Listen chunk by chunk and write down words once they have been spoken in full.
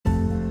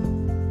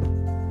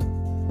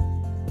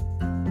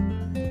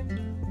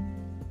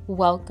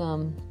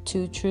Welcome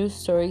to True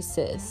Story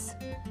Sis,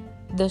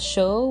 the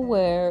show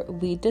where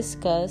we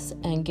discuss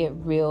and get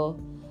real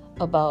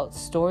about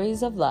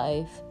stories of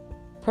life,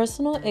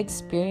 personal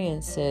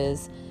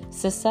experiences,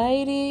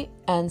 society,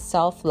 and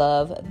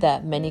self-love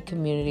that many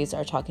communities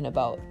are talking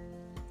about.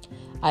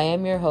 I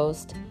am your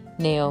host,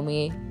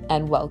 Naomi,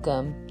 and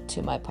welcome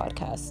to my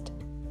podcast.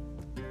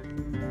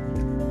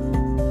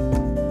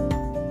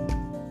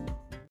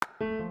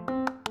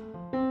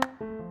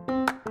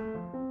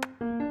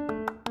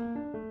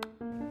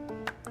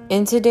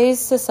 In today's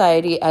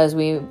society, as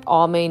we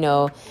all may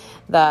know,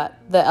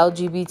 that the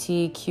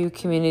LGBTQ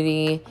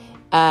community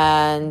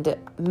and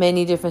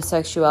many different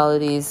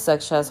sexualities,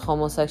 such as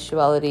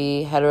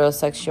homosexuality,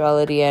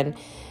 heterosexuality, and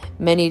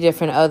many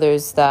different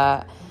others,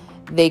 that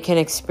they can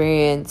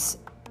experience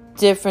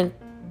different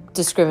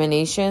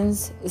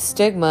discriminations,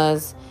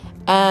 stigmas,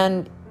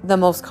 and the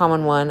most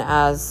common one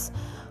as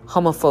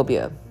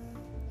homophobia.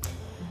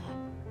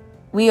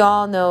 We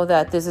all know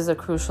that this is a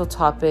crucial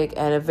topic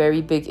and a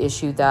very big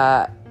issue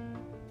that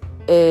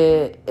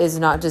it is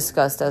not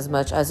discussed as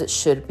much as it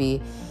should be,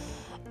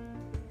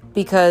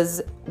 because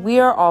we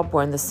are all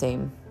born the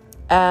same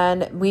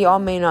and we all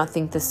may not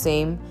think the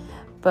same,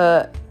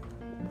 but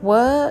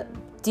what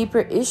deeper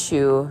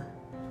issue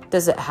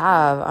does it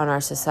have on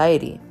our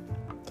society?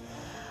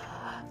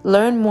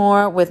 Learn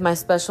more with my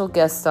special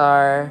guest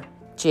star,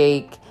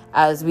 Jake,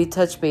 as we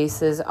touch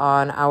bases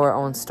on our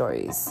own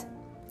stories.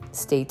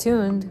 Stay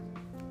tuned.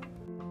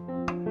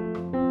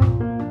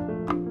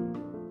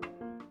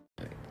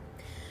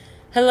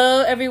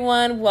 Hello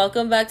everyone,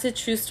 welcome back to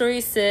True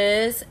Story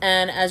Sis,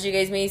 and as you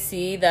guys may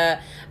see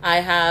that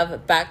I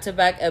have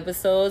back-to-back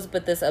episodes,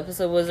 but this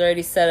episode was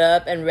already set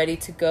up and ready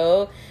to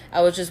go.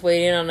 I was just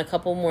waiting on a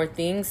couple more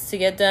things to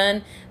get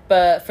done,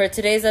 but for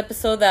today's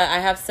episode that I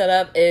have set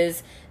up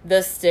is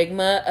the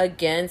stigma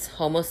against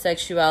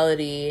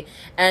homosexuality.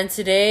 And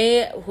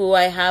today, who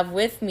I have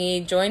with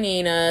me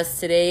joining us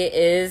today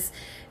is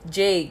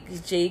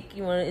Jake. Jake,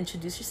 you want to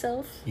introduce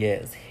yourself?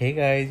 Yes. Hey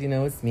guys,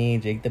 it's me,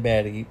 Jake the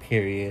Baddie,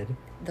 period.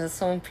 That's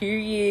on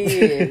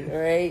period. All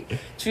right.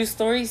 True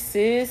story,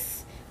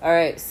 sis. All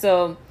right.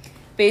 So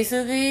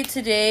basically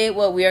today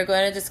what we are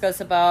going to discuss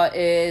about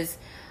is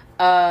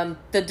the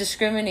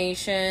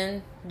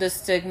discrimination, the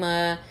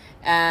stigma,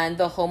 and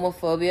the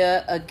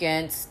homophobia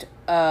against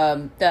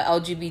the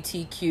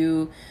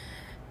LGBTQ.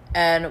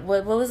 And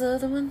what was the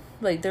other one?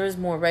 Like, there was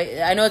more, right?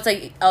 I know it's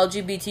like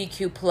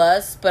LGBTQ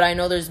plus, but I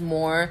know there's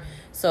more.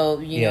 So,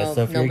 you know,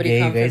 so if nobody you're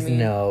gay, come you guys for me.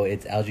 know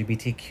it's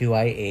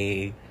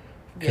LGBTQIA.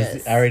 Because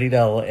Yes. I already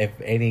know if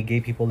any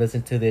gay people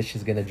listen to this,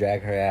 she's going to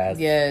drag her ass.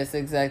 Yes,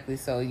 exactly.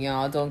 So,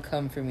 y'all don't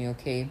come for me,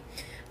 okay?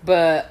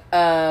 But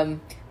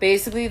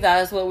basically,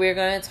 that is what we're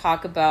going to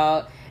talk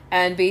about.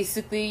 And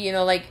basically,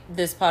 like,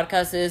 this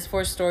podcast is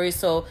for stories.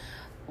 So,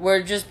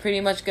 we're just pretty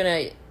much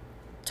going to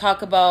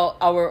talk about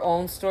our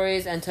own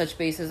stories and touch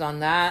bases on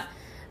that,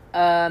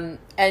 and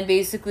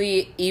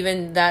basically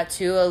even that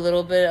too, a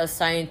little bit of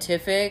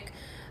scientific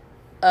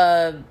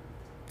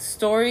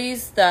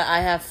stories that I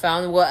have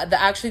found,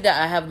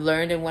 that I have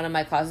learned in one of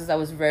my classes that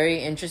was very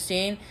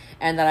interesting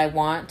and that I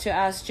want to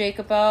ask Jake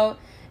about,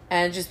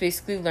 and just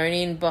basically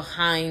learning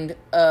behind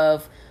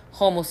of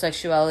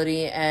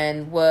homosexuality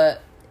and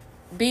what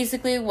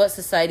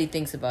society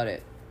thinks about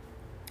it.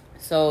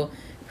 So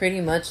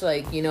pretty much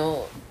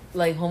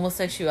like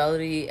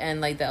homosexuality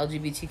and like the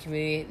LGBT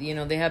community,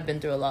 they have been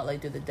through a lot, like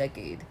through the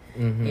decade,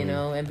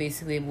 and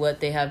basically what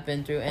they have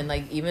been through, and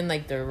like even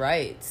like their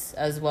rights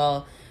as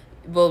well.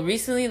 Well,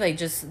 recently, like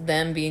just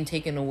them being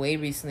taken away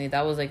recently,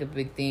 that was like a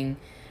big thing.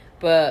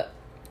 But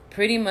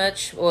pretty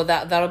much, well,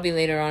 that'll be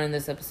later on in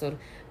this episode.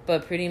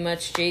 But pretty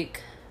much,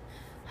 Jake,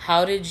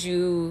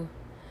 when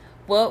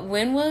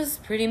was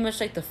pretty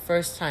much like the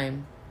first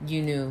time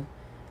you knew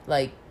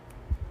like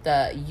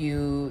that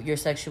your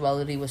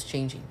sexuality was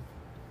changing?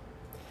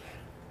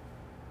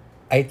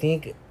 I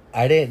think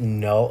I didn't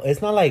know.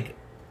 It's not like,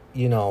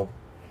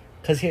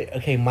 because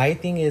my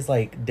thing is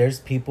like,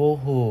 there's people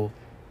who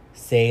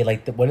say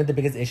like, one of the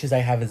biggest issues I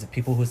have is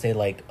people who say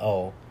like,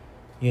 oh,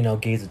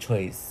 gay's a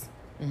choice.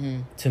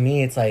 Mm-hmm. To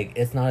me, it's like,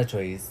 it's not a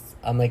choice.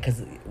 I'm like,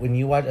 because when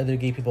you watch other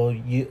gay people,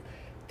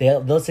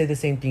 they'll say the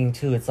same thing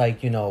too. It's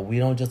like, we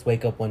don't just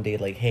wake up one day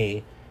like,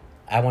 hey,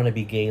 I want to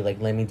be gay, like,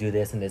 let me do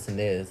this and this and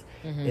this.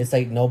 Mm-hmm. It's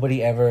like,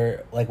 nobody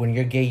ever, like, when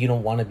you're gay, you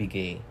don't want to be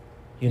gay.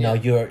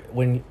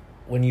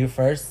 When you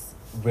first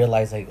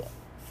realize, like,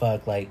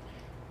 fuck, like,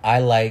 I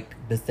like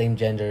the same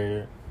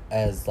gender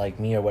as, like,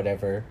 me or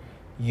whatever,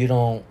 you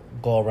don't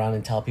go around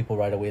and tell people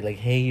right away, like,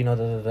 hey, da,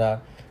 da, da.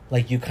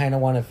 Like, you kind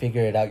of want to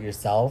figure it out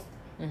yourself.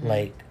 Mm-hmm.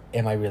 Like,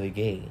 am I really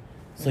gay?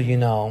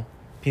 Mm-hmm. So,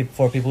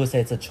 for people who say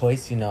it's a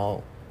choice,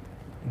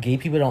 gay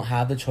people don't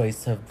have the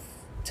choice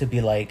to be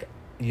like,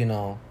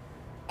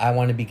 I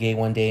want to be gay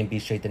one day and be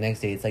straight the next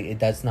day. It's like,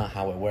 that's not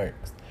how it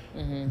works.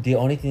 Mm-hmm. The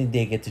only thing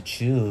they get to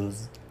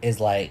choose is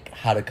like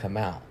how to come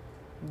out.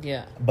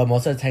 Yeah. But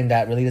most of the time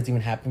that really doesn't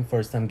even happen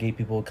for some gay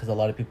people, because a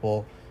lot of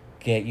people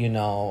get,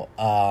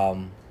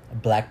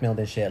 blackmailed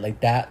and shit.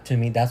 Like that, to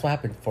me, that's what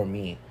happened for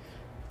me.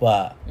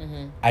 But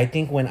I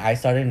think when I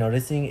started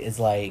noticing is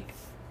like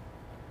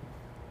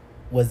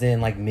was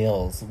in like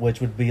Mills, which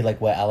would be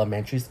like what,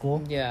 elementary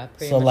school. Yeah,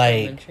 so much like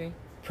elementary.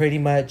 pretty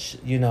much,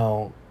 you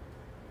know,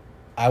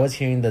 I was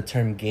hearing the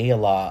term gay a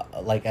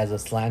lot, like as a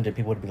slander.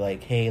 People would be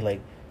like, hey,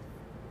 like,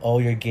 oh,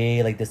 you're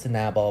gay, like this and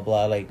that, blah, blah,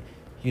 blah. Like,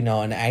 you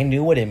know, and I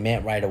knew what it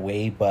meant right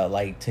away, but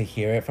like to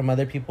hear it from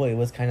other people, it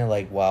was kind of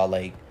like, wow,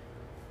 like,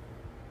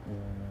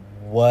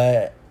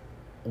 what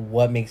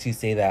makes you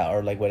say that,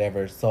 or like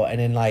whatever. So, and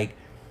then like,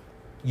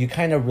 you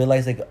kind of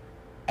realize like,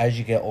 as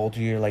you get older,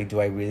 you're like, do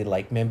I really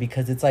like men?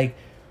 Because it's like,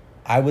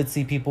 I would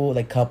see people,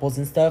 like couples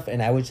and stuff,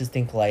 and I would just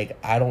think like,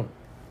 I don't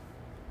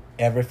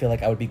ever feel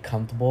like I would be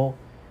comfortable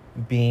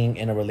being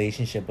in a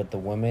relationship with a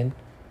woman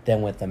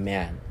than with a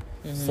man.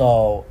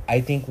 So I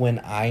think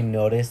when I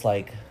noticed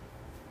like,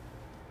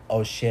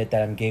 oh shit,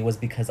 that I'm gay, was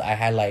because I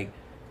had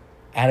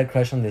a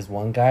crush on this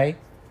one guy,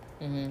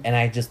 and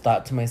I just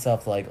thought to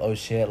myself like, oh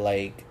shit,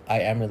 like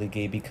I am really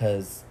gay,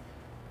 because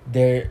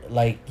they're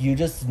like, you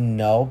just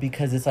know,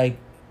 because it's like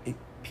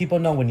people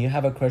know when you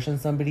have a crush on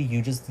somebody,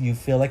 you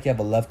feel like you have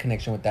a love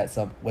connection with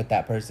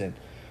that person.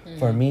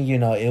 For me, you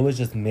know, it was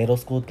just middle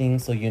school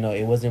things, so you know,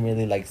 it wasn't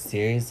really like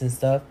serious and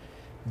stuff,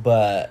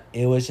 but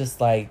it was just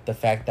like the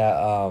fact that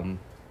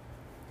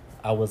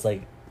I was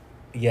like,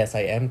 yes,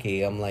 I am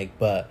gay. I'm like,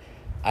 but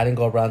I didn't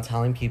go around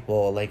telling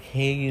people like,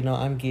 hey, you know,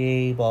 I'm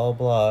gay, blah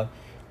blah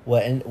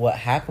blah. What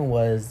happened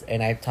was,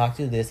 and I've talked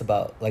to this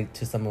about like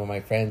to some of my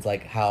friends,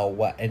 like how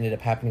what ended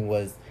up happening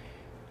was,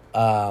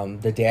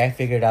 the day I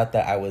figured out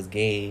that I was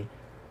gay,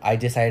 I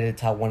decided to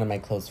tell one of my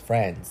close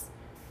friends.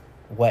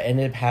 What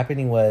ended up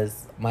happening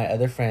was, my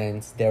other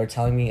friends, they were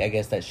telling me, I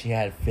guess, that she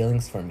had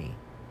feelings for me.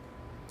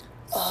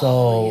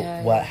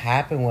 So what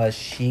happened was,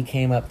 she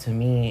came up to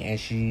me and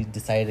she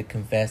decided to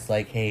confess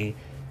like, hey,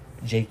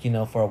 Jake, you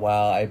know, for a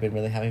while I've been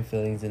really having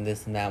feelings and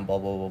this and that and blah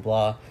blah blah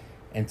blah.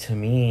 And to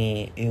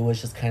me, it was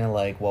just kind of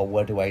like, well,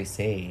 what do I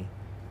say?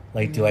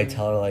 Like, do I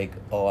tell her like,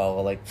 oh,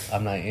 well, like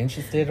I'm not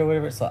interested or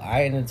whatever? So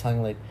I ended up telling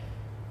her, like,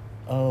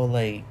 oh,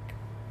 like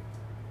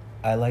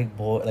I like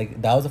boy, like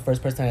that was the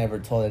first person I ever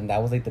told, and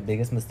that was like the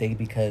biggest mistake,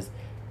 because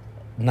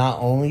not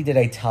only did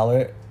I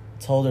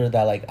told her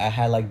that like I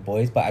had like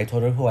boys, but I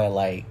told her who I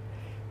like.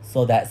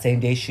 So that same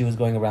day she was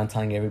going around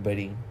telling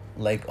everybody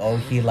like, oh,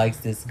 he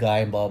likes this guy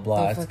and blah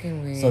blah. So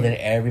fucking weird. So then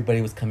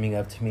everybody was coming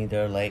up to me.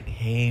 They're like,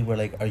 hey, we're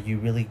like, are you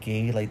really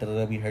gay? Like,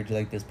 we heard you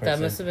like this person. That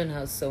must have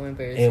been so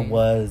embarrassing. It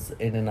was,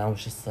 and then I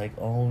was just like,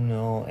 oh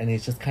no. And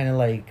it's just kind of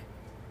like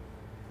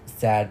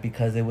sad,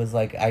 because it was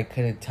like I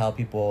couldn't tell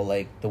people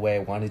like the way I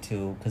wanted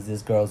to, because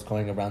this girl's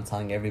going around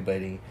telling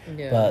everybody.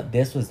 But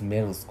this was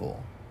middle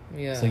school.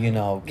 So you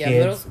know,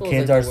 kids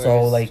like are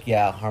so like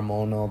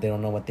hormonal. They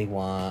don't know what they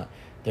want.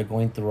 They're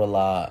going through a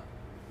lot,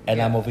 and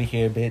I'm over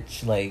here,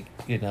 bitch, like,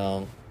 you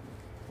know,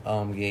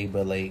 gay,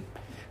 but like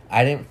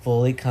I didn't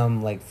fully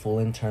come like full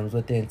in terms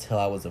with it until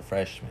I was a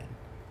freshman.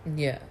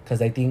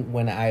 Because I think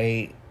when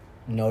I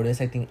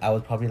noticed, I think I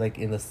was probably like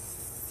in the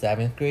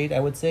 7th grade, I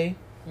would say.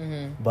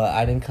 But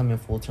I didn't come in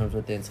full terms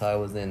with it until I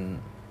was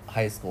in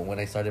high school. When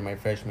I started my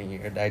freshman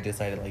year, I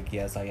decided like,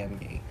 yes, I am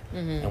gay.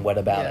 And what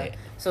about it?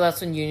 So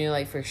that's when you knew,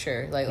 like, for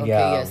sure, like, okay,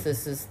 yes,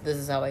 this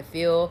is how I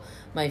feel.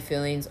 My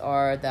feelings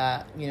are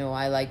that, you know,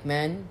 I like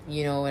men,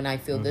 you know, and I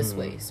feel this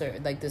way,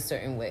 like this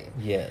certain way.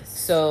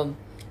 So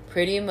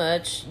pretty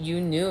much you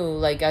knew,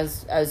 like,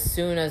 as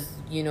soon as,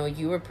 you know,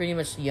 you were pretty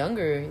much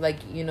younger, like,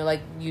 you know,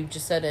 like you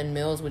just said, in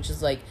Mills, which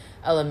is like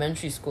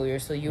elementary school year,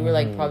 so you were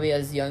like probably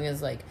as young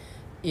as like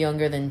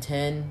younger than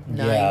 10,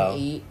 9,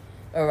 8,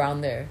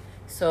 around there.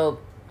 So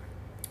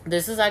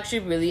this is actually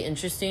really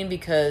interesting,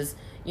 because,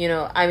 you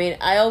know, I mean,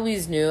 I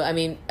always knew, I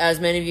mean, as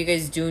many of you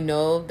guys do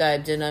know, that I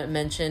did not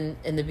mention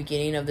in the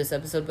beginning of this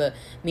episode, but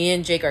me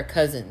and Jake are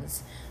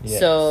cousins.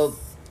 So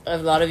a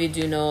lot of you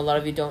do know, a lot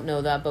of you don't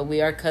know that, but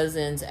we are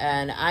cousins.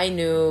 And I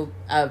knew,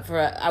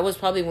 I was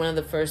probably one of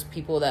the first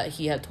people that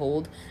he had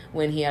told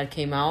when he had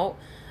came out.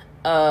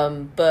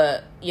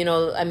 But, you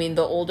know, I mean,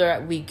 the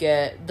older we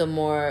get, the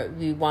more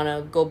we want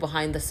to go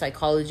behind the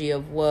psychology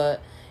of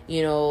what,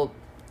 you know,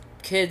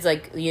 kids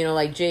like, you know,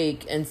 like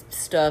Jake and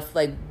stuff,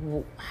 like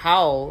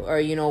how, or,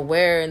 you know,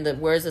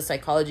 where's the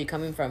psychology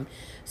coming from.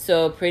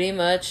 So pretty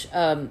much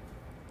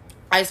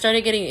I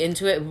started getting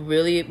into it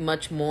really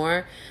much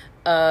more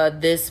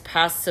this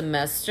past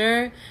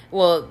semester.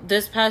 Well,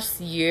 this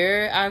past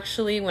year,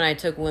 actually, when I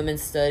took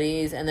women's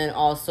studies, and then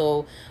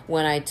also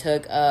when I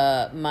took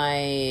my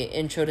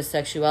intro to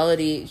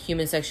sexuality,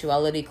 human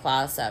sexuality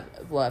class at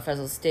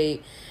Fresno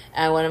State.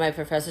 And one of my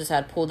professors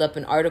had pulled up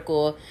an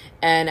article,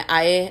 and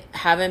I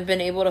haven't been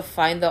able to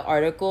find the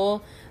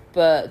article,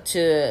 but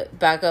to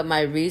back up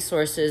my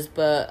resources.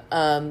 But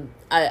I'm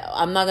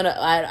not gonna,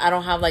 I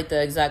don't have like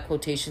the exact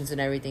quotations and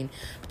everything,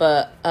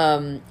 but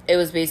it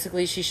was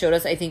basically, she showed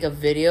us, I think, a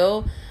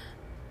video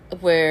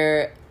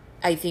where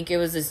I think it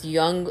was this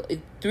young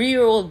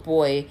 3-year-old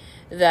boy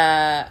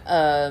that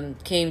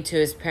came to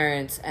his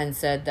parents and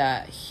said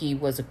that he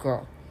was a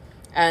girl.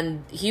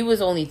 And he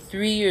was only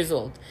 3 years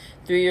old.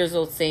 3 years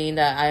old saying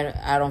that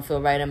I don't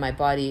feel right in my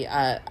body.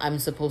 I'm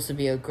supposed to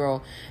be a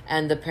girl.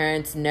 And the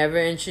parents never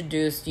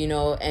introduced,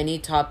 any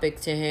topic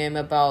to him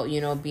about,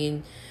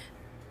 being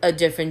a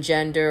different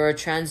gender or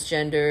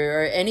transgender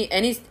or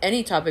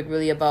any topic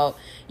really about,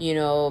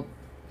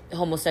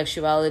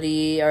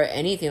 homosexuality or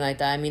anything like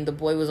that. I mean, the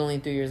boy was only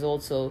 3 years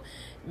old, so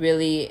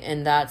really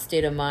in that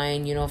state of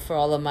mind, for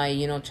all of my,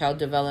 child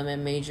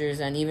development majors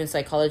and even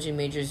psychology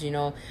majors,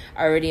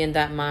 already in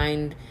that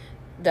mind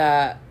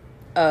that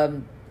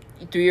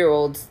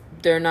 3-year-olds,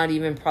 they're not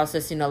even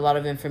processing a lot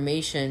of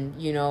information,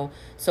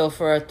 so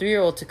for a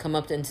 3-year-old to come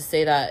up and to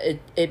say that,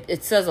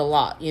 it says a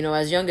lot,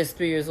 as young as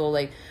 3 years old.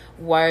 Like,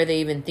 why are they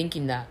even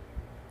thinking that?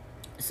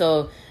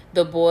 So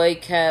the boy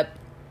kept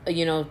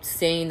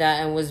saying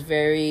that and was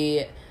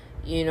very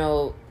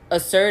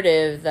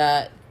assertive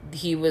that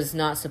he was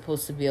not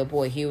supposed to be a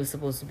boy, he was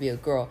supposed to be a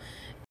girl.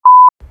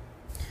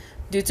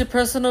 Due to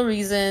personal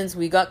reasons,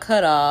 we got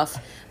cut off.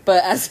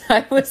 But as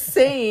I was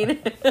saying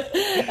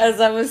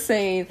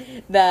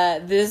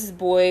that this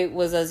boy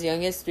was as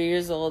young as 3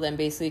 years old and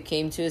basically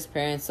came to his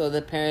parents. So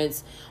the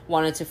parents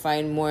wanted to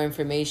find more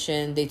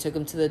information. They took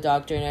him to the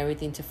doctor and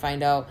everything to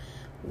find out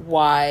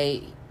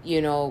why,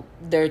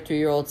 their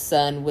 3-year-old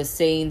son was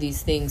saying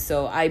these things.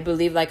 So I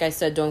believe, like I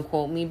said, don't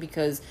quote me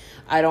because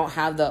I don't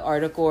have the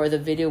article or the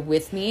video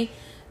with me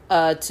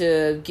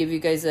to give you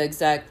guys the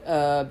exact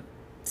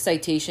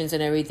citations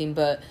and everything.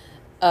 But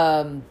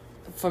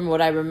from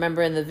what I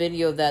remember in the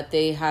video, that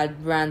they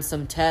had ran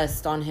some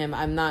tests on him.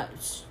 I'm not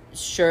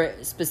sure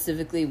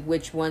specifically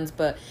which ones,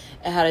 but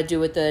it had to do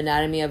with the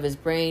anatomy of his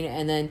brain.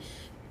 And then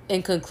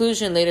in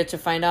conclusion, later to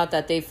find out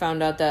that they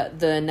found out that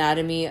the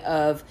anatomy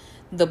of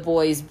the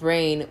boy's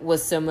brain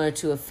was similar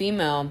to a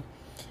female,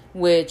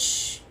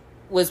 which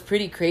was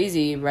pretty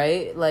crazy,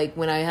 right? Like,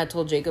 when I had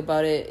told Jake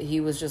about it,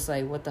 he was just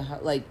like, what the hell?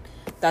 Like,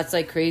 that's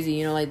like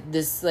crazy, like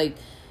this, like,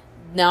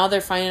 now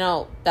they're finding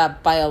out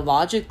that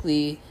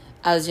biologically,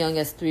 as young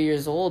as 3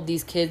 years old,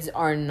 these kids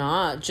are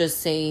not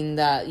just saying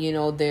that,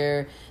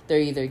 they're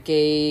either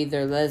gay,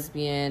 they're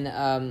lesbian,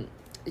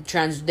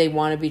 they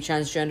want to be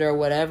transgender or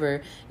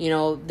whatever.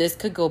 This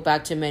could go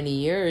back to many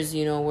years,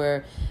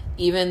 where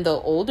even the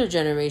older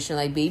generation,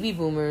 like baby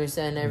boomers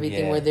and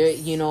everything, yes, where they're,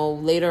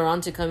 later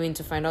on to coming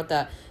to find out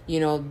that,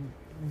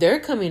 they're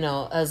coming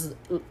out as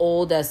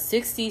old as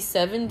 60,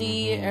 70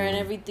 mm-hmm. and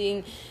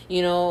everything,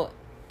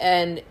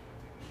 and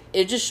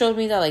it just showed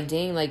me that, like,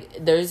 dang,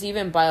 like, there's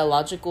even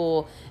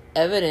biological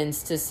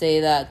evidence to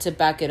say that, to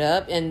back it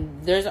up.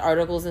 And there's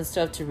articles and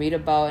stuff to read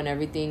about and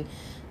everything.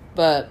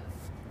 But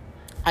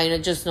I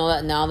just know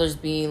that now there's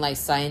being, like,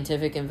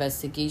 scientific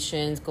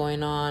investigations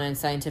going on and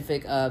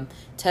scientific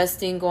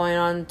testing going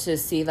on to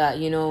see that,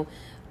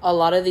 a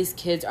lot of these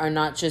kids are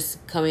not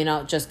just coming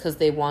out just because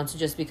they want to,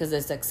 just because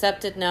it's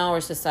accepted now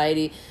or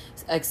society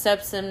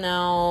accepts them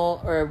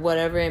now or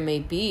whatever it may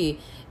be.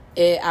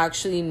 It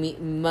actually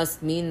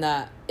must mean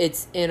that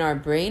it's in our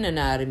brain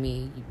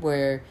anatomy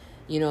where,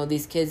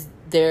 these kids,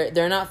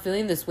 they're not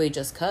feeling this way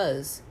just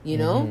because,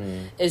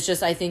 Mm-hmm. It's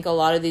just, I think a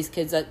lot of these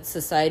kids that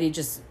society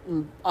just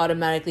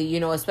automatically,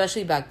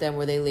 especially back then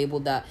where they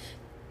labeled that,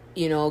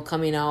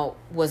 coming out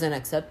wasn't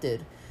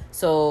accepted.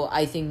 So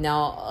I think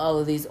now all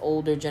of these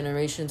older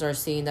generations are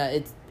seeing that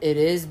it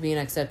is being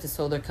accepted.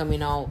 So they're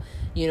coming out,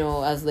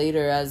 as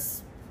later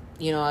as,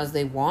 as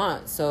they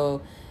want.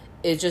 So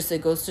it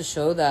goes to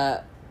show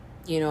that,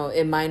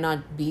 it might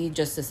not be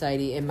just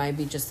society. It might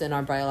be just in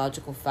our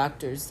biological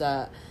factors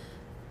that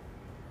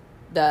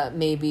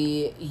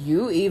maybe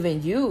you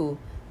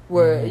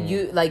were, mm-hmm.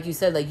 you, like you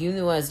said, like you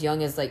knew as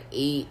young as like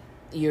 8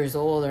 years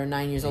old or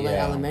 9 years old in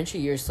elementary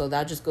years. So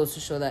that just goes to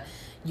show that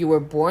you were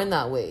born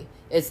that way.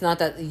 It's not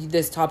that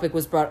this topic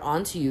was brought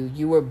onto you.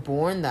 You were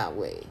born that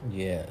way.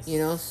 Yes.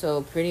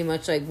 So pretty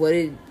much like what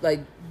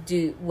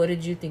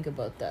did you think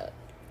about that?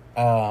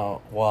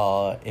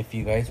 Well, if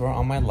you guys were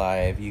on my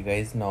live, you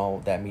guys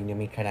know that me and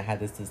me kind of had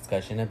this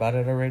discussion about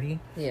it already.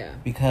 Yeah.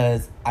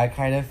 Because I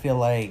kind of feel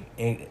like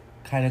it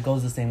kind of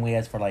goes the same way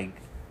as for, like,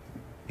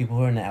 people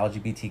who are in the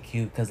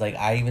LGBTQ. Because, like,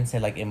 I even say,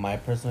 like, in my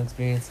personal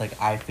experience, like,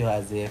 I feel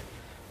as if,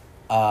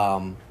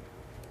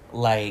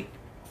 like,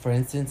 for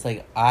instance,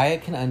 like, I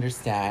can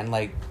understand,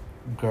 like,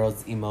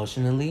 girls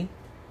emotionally.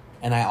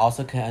 And I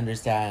also can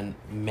understand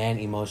men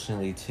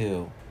emotionally,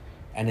 too.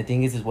 And the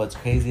thing is what's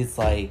crazy, it's,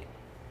 like,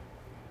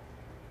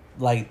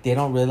 they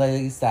don't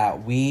realize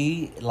that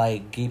we,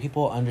 like, gay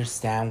people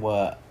understand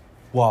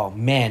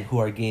men who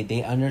are gay,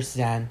 they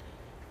understand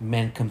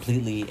men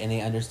completely, and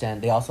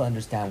they also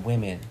understand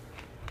women,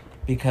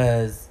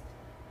 because,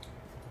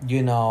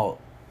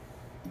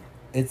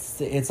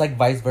 it's like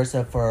vice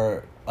versa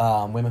for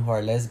women who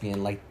are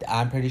lesbian. Like,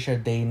 I'm pretty sure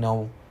they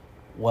know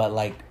what,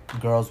 like,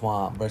 girls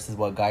want versus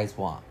what guys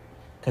want,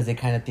 because they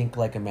kind of think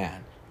like a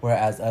man,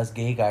 whereas us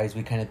gay guys,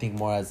 we kind of think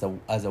more as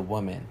a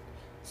woman.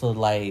 So,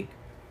 like,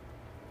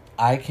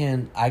 I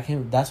can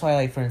that's why,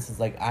 like, for instance,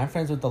 like, I'm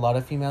friends with a lot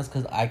of females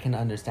because I can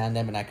understand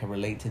them and I can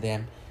relate to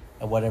them,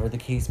 and whatever the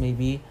case may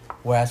be.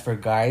 Whereas for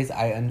guys,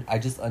 I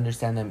just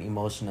understand them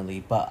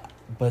emotionally. But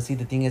see,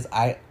 the thing is,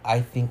 I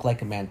think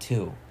like a man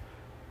too.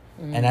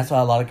 And that's what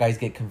a lot of guys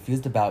get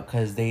confused about,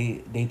 because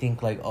they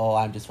think like, oh,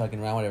 I'm just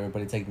fucking around, whatever.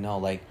 But it's like, no,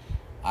 like,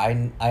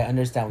 I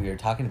understand what you're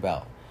talking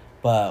about.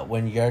 But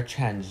when you're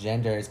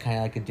transgender, it's kind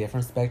of like a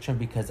different spectrum,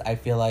 because I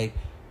feel like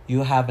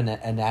you have an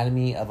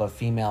anatomy of a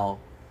female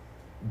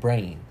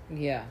brain.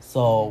 Yeah.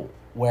 So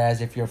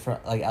whereas if you're for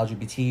like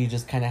LGBT, you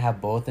just kind of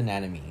have both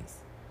anatomies.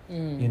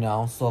 You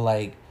know, so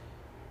like,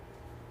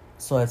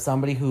 so if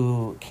somebody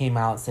who came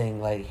out saying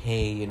like,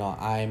 hey, you know,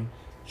 I'm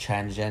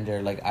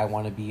transgender, like I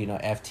want to be, you know,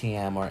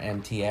 FTM or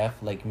MTF,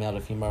 like male to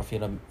female,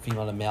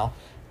 female to male,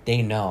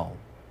 they know.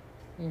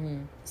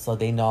 So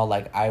they know,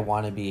 like, I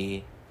want to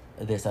be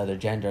this other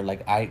gender,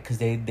 like because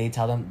they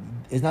tell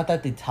them, it's not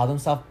that they tell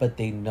themselves, but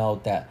they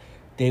know that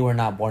they were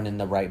not born in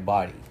the right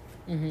body.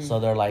 So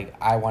they're like,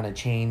 I want to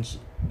change,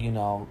 you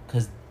know,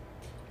 because,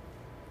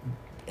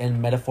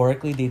 and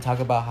metaphorically they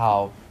talk about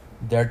how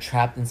they're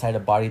trapped inside a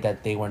body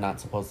that they were not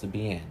supposed to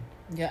be in.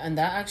 Yeah, and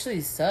that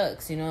actually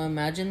sucks. You know,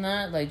 imagine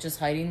that, like, just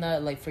hiding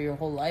that, like, for your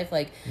whole life.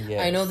 Like,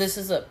 yes. I know this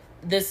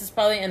is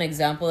probably an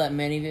example that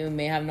many of you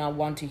may have not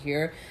want to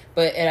hear,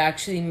 but it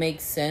actually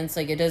makes sense.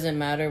 Like, it doesn't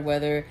matter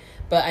whether,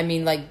 but I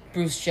mean, like,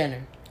 Bruce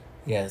Jenner.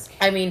 Yes.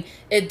 I mean,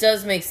 it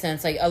does make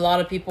sense. Like, a lot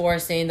of people are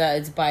saying that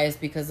it's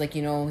biased because, like,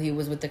 you know, he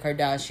was with the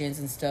Kardashians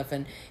and stuff,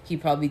 and he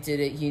probably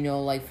did it, you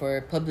know, like, for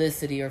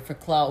publicity or for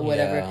clout,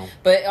 whatever. Yeah.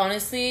 But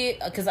honestly,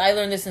 because I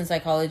learned this in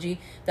psychology,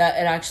 that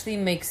it actually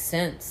makes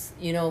sense,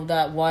 you know,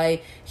 that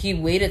why he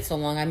waited so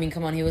long. I mean,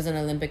 come on, he was an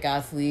Olympic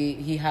athlete.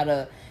 He had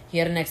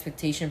an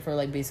expectation for,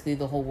 like, basically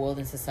the whole world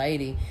and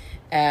society.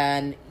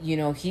 And, you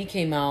know, he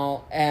came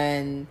out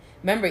and...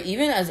 Remember,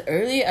 even as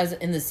early as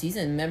in the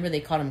season, remember they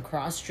caught him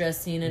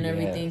cross-dressing and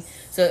everything.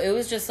 Yes. So it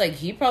was just like,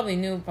 he probably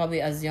knew, probably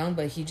as young,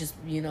 but he just,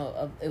 you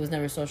know, it was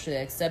never socially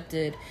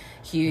accepted.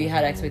 He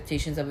had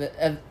expectations of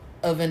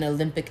an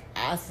Olympic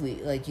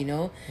athlete, like, you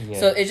know. Yes.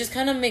 So it just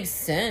kind of makes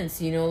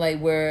sense, you know, like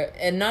where,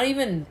 and not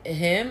even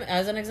him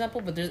as an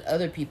example, but there's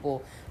other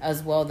people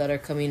as well that are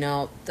coming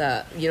out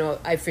that, you know,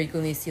 I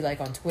frequently see,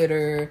 like, on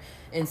Twitter,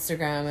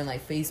 Instagram, and,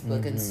 like,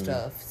 Facebook and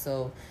stuff.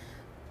 So...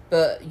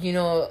 But, you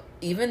know,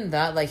 even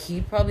that, like, he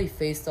probably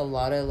faced a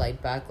lot of,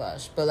 like,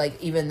 backlash. But, like,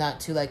 even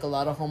that, too, like, a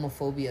lot of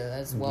homophobia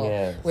as well.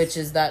 Yes. Which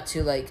is that,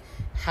 too, like,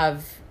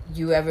 have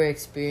you ever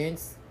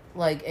experienced,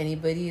 like,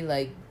 anybody,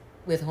 like,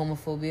 with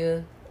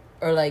homophobia?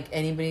 Or, like,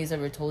 anybody's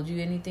ever told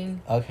you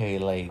anything? Okay,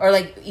 like... Or,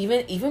 like,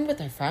 even with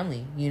their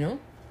family, you know?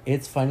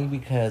 It's funny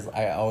because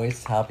I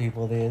always tell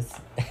people this.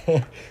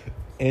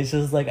 It's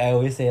just, like, I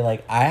always say,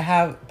 like, I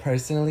have,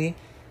 personally...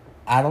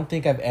 I don't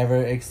think I've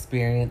ever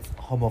experienced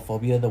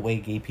homophobia the way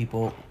gay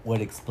people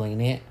would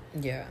explain it.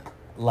 Yeah.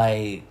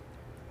 Like,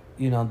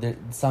 you know,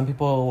 some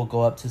people will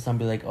go up to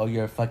somebody like, oh,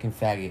 you're a fucking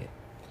faggot.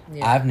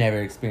 Yeah. I've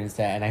never experienced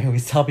that. And I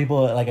always tell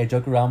people, like, I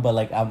joke around, but,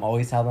 like, I'm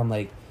always telling them,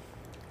 like,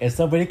 if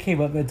somebody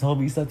came up and told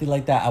me something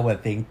like that, I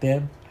would thank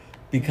them.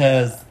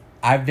 Because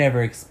I've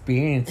never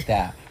experienced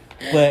that.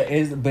 But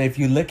if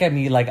you look at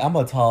me, like, I'm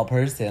a tall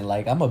person.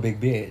 Like, I'm a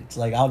big bitch.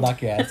 Like, I'll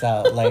knock your ass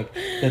out. Like,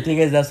 the thing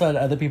is, that's what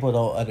other people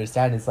don't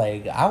understand. It's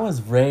like, I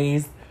was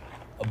raised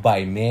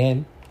by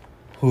men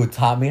who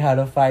taught me how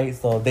to fight.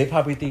 So they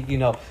probably think, you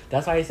know,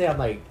 that's why I say, I'm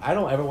like, I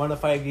don't ever want to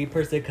fight a gay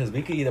person because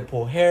we could either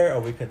pull hair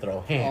or we could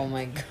throw hands. Oh,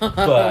 my God.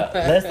 But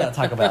let's not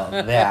talk about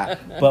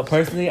that. But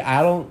personally,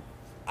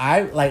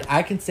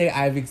 I can say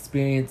I've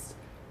experienced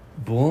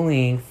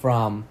bullying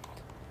from...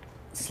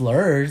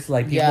 slurs,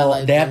 like people,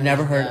 like they have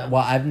never heard.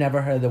 Well, I've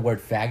never heard the word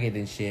faggot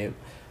and shit,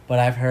 but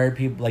I've heard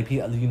people, like,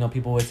 people, you know,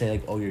 people would say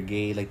like, "Oh, you're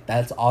gay." Like,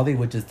 that's all they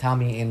would just tell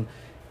me, and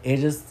it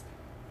just.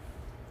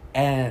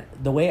 And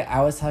the way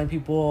I was telling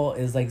people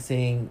is like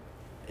saying,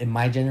 in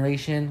my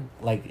generation,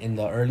 like in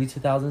the early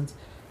 2000s,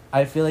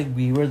 I feel like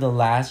we were the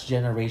last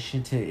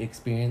generation to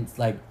experience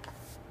like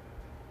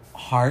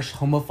harsh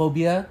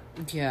homophobia.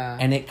 Yeah.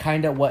 And it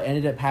kind of, what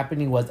ended up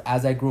happening was,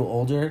 as I grew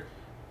older,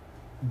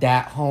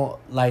 that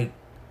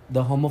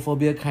the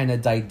homophobia kind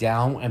of died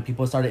down and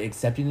people started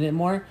accepting it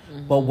more.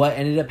 But what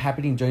ended up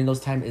happening during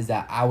those times is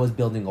that I was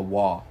building a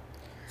wall.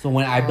 So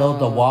when I built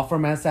the wall for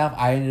myself,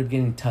 I ended up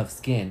getting tough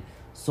skin.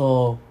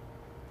 So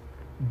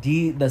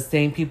the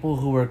same people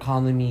who were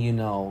calling me, you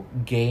know,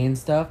 gay and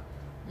stuff,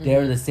 they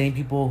were the same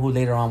people who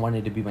later on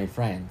wanted to be my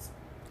friends.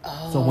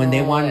 So when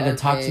they wanted to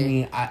talk to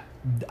me,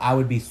 I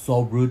would be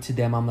so rude to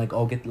them. I'm like,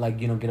 oh, get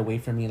away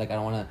from me. Like, I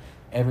don't want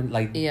to ever,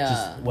 like,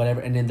 just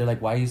whatever. And then they're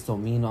like, why are you so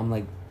mean? I'm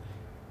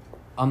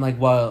like,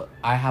 well,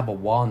 I have a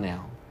wall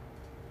now,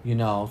 you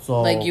know,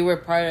 so... Like, you were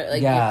part of...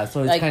 Like, yeah,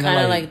 so it's like, kind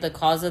of like the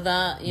cause of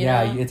that, you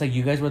know? Yeah, it's like,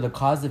 you guys were the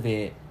cause of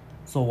it,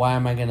 so why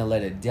am I going to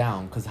let it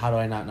down? Because how do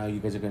I not know you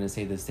guys are going to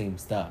say the same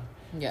stuff?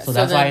 Yeah, so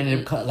that's why I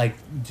ended up, like,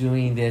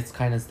 doing this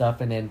kind of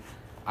stuff, and then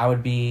I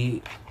would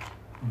be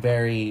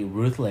very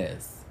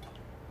ruthless.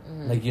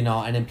 Like, you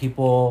know, and then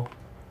people...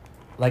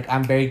 Like,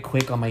 I'm very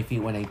quick on my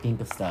feet when I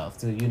think of stuff.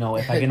 So, you know,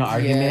 if I get in an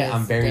argument,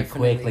 I'm very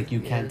quick. Like, you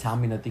can't tell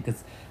me nothing,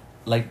 because...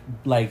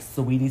 Like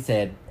Sweetie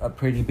said, a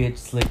pretty bitch,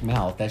 slick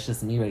mouth. That's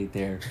just me right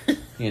there,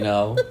 you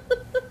know?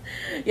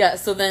 Yeah,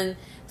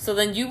 So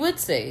then you would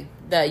say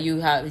that you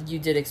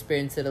did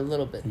experience it a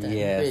little bit then,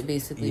 Yes.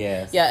 basically.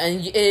 Yes. Yeah,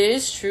 and it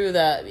is true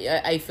that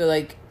I feel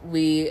like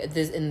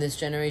in this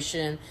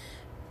generation,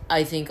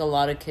 I think a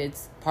lot of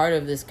kids, part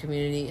of this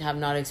community, have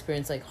not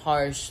experienced like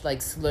harsh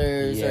like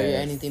slurs or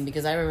Yes. anything.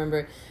 Because I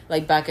remember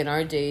like back in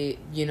our day,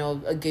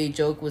 a gay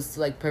joke was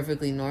like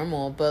perfectly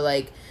normal, but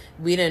like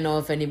we didn't know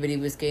if anybody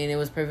was gay and it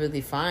was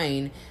perfectly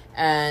fine.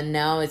 And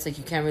now it's like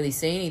you can't really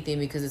say anything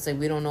because it's like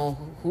we don't know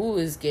who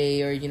is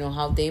gay or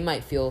how they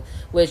might feel,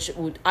 which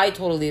I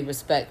totally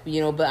respect,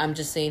 but I'm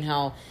just saying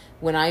how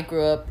when I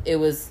grew up it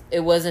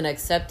wasn't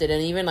accepted,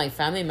 and even like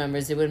family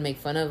members, they would make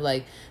fun of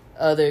like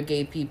other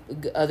gay people,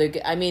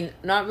 I mean,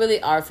 not really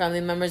our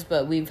family members,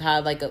 but we've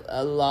had like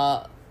a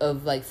lot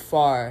of like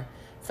far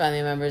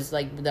family members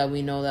like that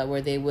we know that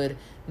where they would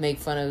make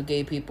fun of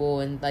gay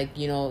people and like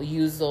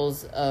use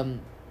those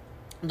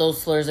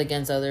slurs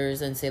against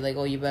others and say like,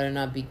 oh, you better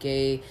not be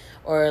gay.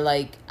 Or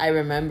like I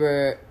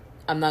remember,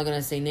 I'm not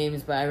gonna say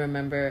names, but I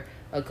remember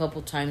a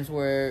couple times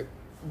where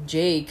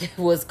Jake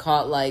was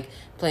caught like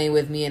playing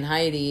with me and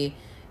Heidi,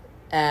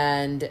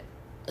 and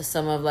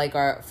some of like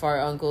our far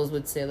uncles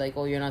would say like,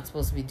 oh, you're not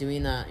supposed to be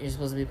doing that, you're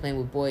supposed to be playing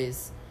with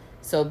boys.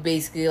 So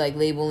basically like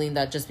labeling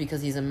that just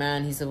because he's a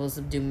man, he's supposed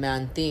to do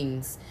man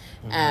things.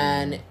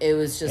 And it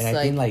was just and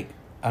I think like,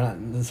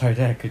 I'm not, sorry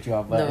to cut you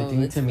off, but No, I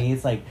think it's to me fine.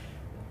 it's like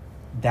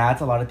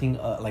that's a lot of things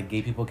like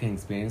gay people can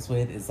experience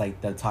with is like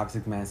the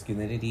toxic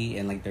masculinity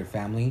and like their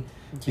family.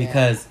 Yeah.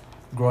 Because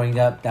growing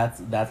up,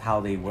 that's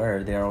how they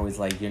were. They're always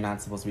like, you're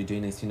not supposed to be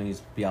doing this, you're supposed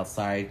to be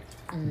outside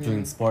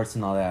doing sports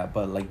and all that.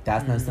 But like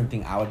that's not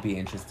something I would be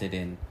interested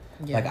in.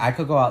 Yeah. Like I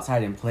could go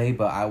outside and play,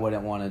 but I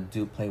wouldn't want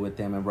to play with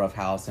them and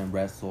roughhouse and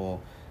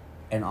wrestle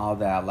and all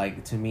that.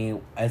 Like to me,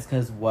 it's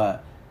because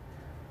what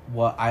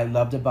I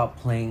loved about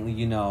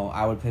playing,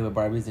 I would play with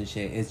Barbies and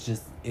shit.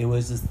 It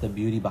was just the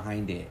beauty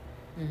behind it.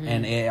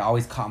 And it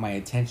always caught my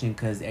attention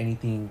because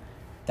anything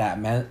that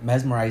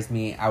mesmerized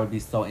me, I would be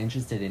so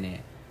interested in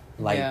it.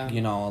 Like,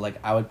 like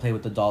I would play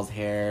with the doll's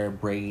hair,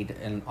 braid,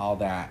 and all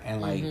that.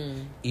 And like,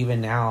 even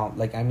now,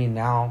 like, I mean,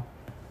 now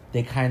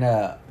they kind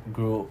of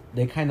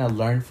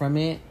learned from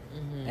it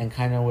and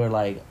kind of were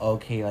like,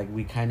 okay, like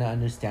we kind of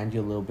understand you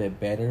a little bit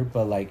better,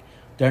 but like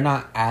they're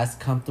not as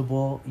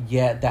comfortable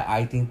yet that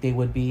I think they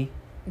would be.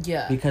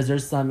 Yeah. Because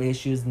there's some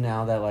issues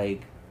now that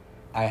like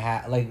I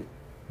had, like,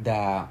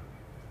 that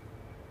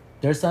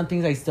there's some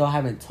things I still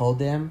haven't told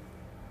them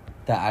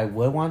that I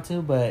would want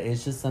to, but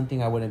it's just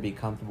something I wouldn't be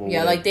comfortable with.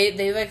 Yeah, like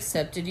they've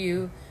accepted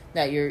you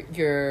that you're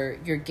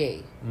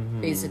gay,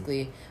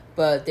 basically,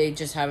 but they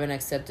just haven't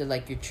accepted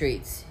like your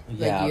traits.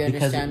 Yeah, like you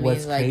understand me,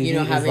 what's like crazy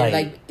is,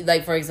 having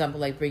like for example,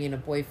 like bringing a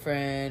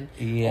boyfriend,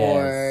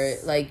 or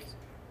like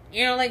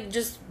like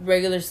just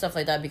regular stuff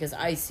like that, because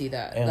I see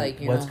that. And like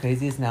what's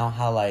crazy is now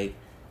how like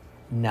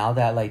now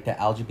that like the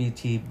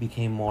LGBT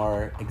became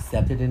more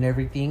accepted and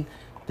everything,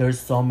 there's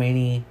so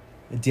many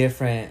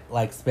different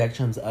like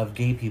spectrums of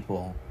gay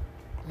people.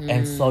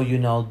 And so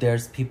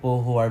there's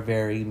people who are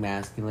very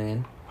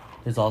masculine,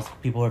 there's also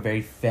people who are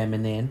very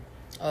feminine,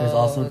 there's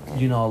also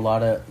a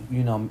lot of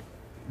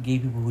gay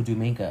people who do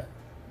makeup.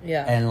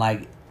 Yeah. And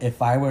like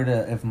if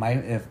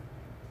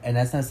and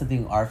that's not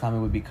something our family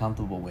would be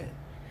comfortable with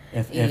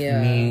if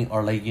me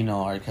or like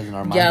our cousin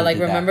or mom like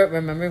did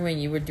remember when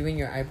you were doing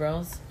your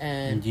eyebrows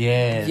and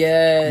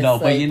yes no,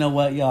 like, but you know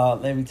what, y'all,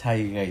 let me tell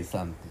you guys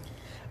something.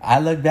 I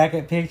look back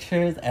at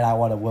pictures and I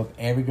want to whoop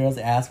every girl's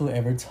ass who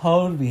ever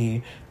told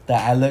me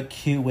that I look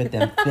cute with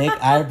them thick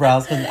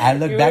eyebrows. Because I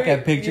look back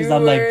at pictures,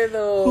 I'm like,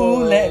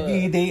 who let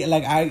me date?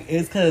 Like,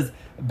 it's because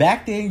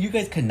back then you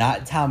guys could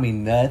not tell me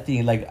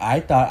nothing. Like,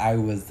 I thought I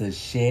was the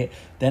shit.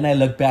 Then I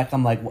look back,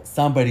 I'm like,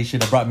 somebody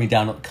should have brought me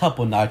down a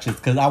couple notches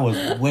because I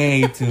was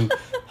way too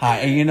high.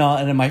 And,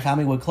 and then my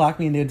family would clock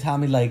me and they would tell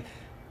me, like,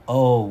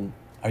 oh,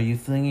 are you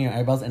flinging your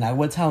eyebrows? And I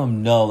would tell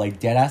them no, like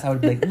dead ass. I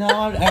would be like, no,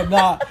 I'm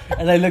not.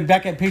 And I look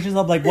back at pictures,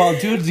 I'm like, well,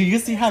 dude, do you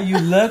see how you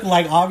look?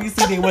 Like,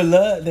 obviously they would.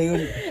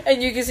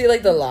 And you can see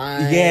like the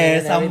line.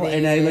 Yes,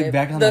 and I look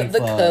back, I'm like, the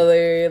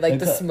color, like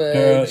the smudge.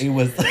 Girl, it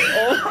was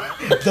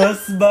the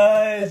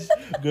smudge.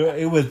 Girl,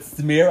 it would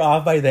smear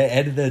off by the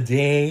end of the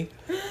day.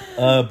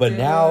 But dude,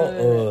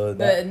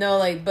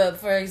 now, but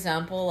for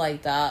example,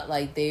 like that,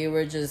 like they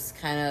were just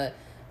kind of.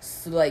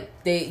 So, like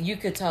you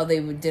could tell they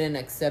didn't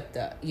accept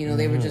that.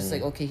 They were just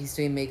like, okay, he's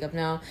doing makeup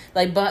now.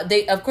 Like, but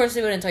they, of course,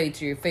 they wouldn't tell you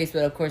to your face,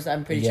 but of course,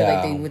 I'm pretty sure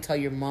like they would tell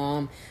your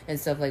mom and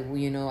stuff like,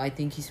 well, I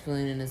think he's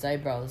filling in his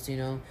eyebrows,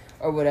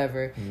 or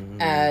whatever.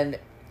 And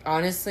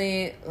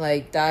honestly,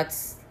 like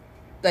that's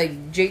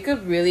like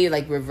Jacob really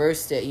like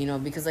reversed it,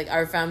 because like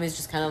our family's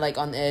just kind of like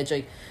on the edge,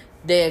 like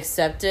they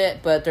accept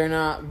it, but they're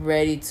not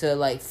ready to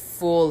like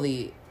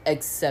fully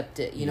accept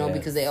it,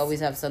 because they always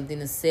have something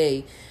to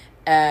say.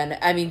 And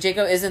I mean,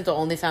 Jacob isn't the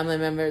only family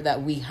member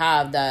that we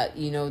have that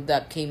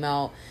that came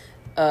out.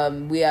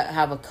 We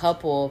have a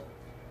couple,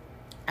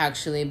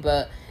 actually,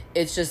 but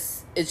it's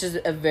just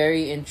a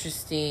very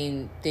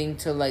interesting thing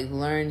to like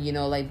learn,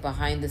 like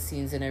behind the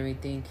scenes and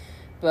everything.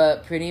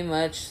 But pretty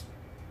much,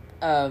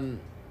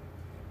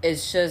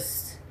 it's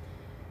just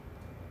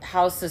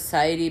how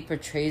society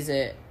portrays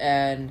it,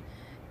 and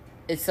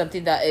it's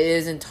something that it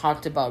isn't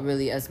talked about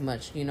really as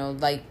much, you know,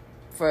 like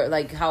for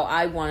like how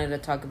I wanted to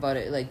talk about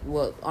it, like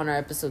well on our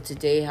episode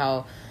today,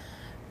 how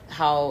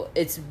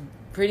it's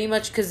pretty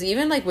much because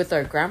even like with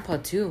our grandpa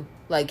too,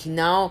 like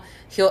now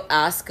he'll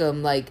ask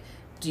him like,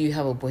 do you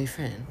have a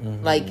boyfriend?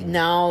 Mm-hmm. Like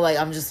now, like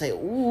I'm just like,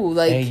 ooh,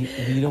 like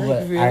hey, you know like,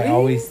 what really? I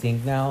always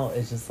think now?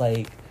 It's just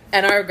like,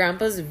 and our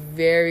grandpa's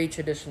very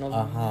traditional,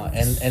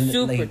 and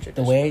super like traditional.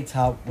 the way it's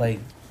how like,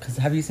 because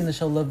have you seen the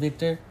show Love,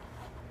 Victor?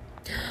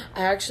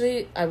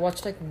 I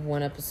watched like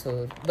one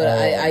episode, but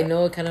I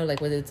know kind of like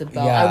what it's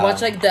about. Yeah. I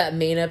watched like that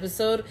main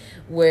episode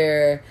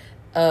where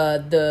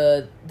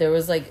there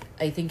was like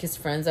I think his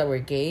friends that were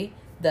gay,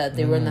 that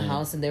they were in the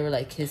house and they were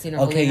like kissing or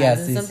holding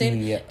hands and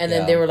something, and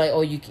then they were like,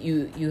 oh,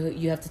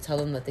 you have to tell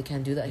them that they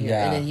can't do that here,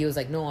 and then he was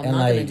like, no, I'm not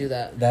like, gonna do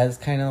that. That's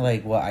kind of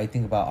like what I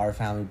think about our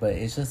family, but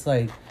it's just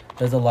like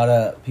there's a lot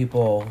of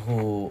people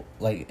who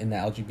like in the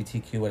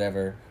LGBTQ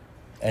whatever,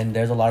 and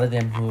there's a lot of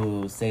them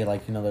who say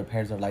like, you know, their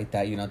parents are like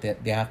that, you know,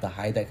 they have to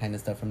hide that kind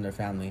of stuff from their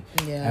family.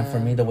 Yeah. And for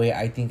me, the way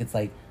I think, it's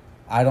like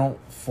I don't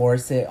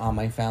force it on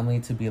my family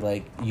to be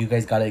like, you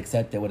guys gotta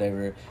accept it,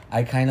 whatever.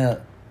 I kind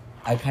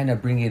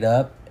of bring it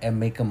up and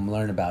make them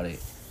learn about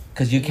it,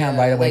 because you can't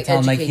right away like tell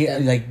them like, educate here,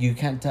 them. like you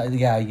can't tell.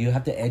 Yeah, you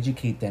have to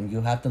educate them.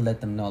 You have to let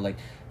them know like,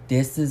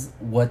 this is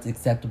what's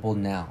acceptable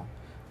now.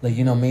 Like,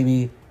 you know,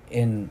 maybe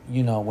in,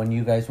 you know, when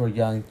you guys were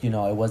young, you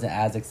know, it wasn't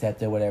as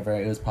accepted, whatever.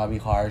 It was probably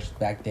harsh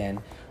back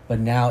then, but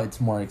now it's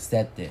more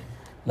accepted.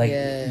 Like,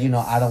 you know,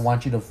 I don't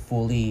want you to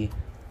fully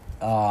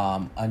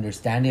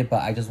understand it,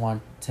 but I just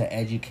want to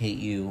educate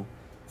you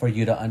for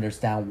you to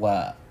understand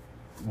what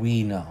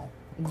we know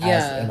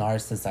as in our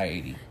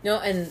society. No,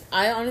 and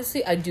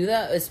I do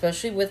that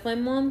especially with my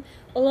mom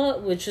a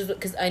lot, which is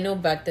because I know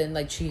back then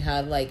like she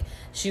had like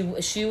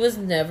she was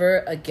never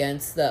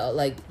against the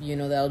like, you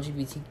know, the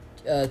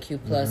LGBTQ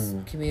plus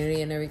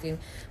community and everything,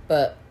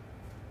 but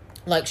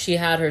like she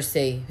had her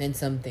say in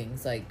some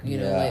things, like, you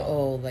know, like,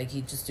 oh, like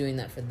he's just doing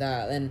that for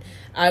that, and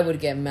I would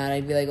get mad.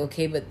 I'd be like,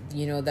 okay, but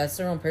you know, that's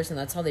their own person,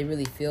 that's how they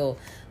really feel.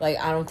 Like,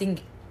 I don't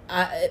think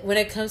when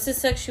it comes to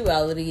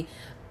sexuality,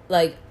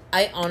 like,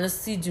 I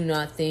honestly do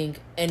not think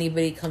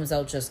anybody comes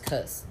out just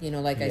cuz, you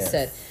know, like I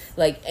said,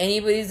 like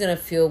anybody's gonna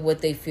feel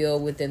what they feel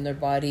within their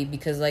body,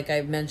 because like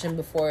I mentioned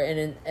before,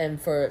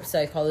 and for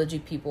psychology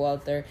people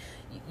out there,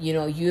 you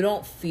know, you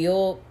don't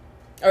feel,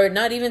 or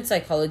not even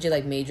psychology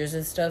like majors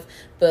and stuff,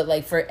 but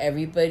like for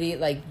everybody,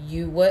 like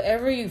you,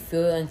 whatever you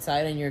feel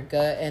inside in your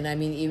gut, and I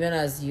mean even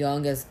as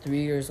young as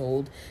 3 years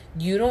old,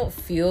 you don't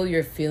feel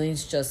your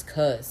feelings just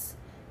cuz,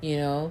 you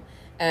know.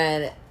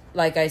 And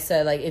like I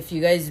said, like if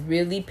you guys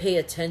really pay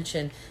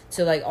attention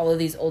to like all of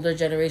these older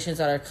generations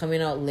that are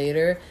coming out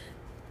later,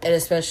 and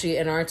especially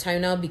in our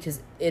time now,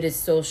 because it is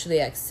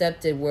socially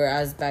accepted,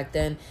 whereas back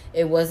then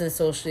it wasn't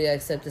socially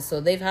accepted, so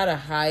they've had to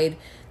hide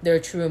their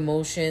true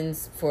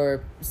emotions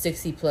for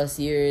 60 plus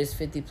years,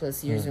 50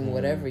 plus years, and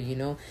whatever, you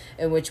know,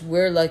 in which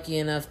we're lucky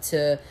enough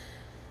to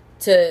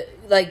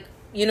like,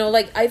 you know,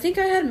 like I think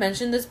I had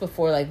mentioned this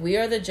before, like we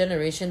are the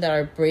generation that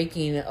are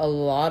breaking a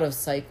lot of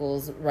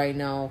cycles right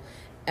now.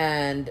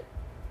 And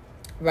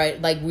right,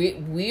 like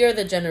we are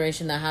the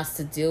generation that has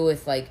to deal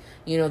with, like,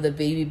 you know, the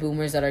baby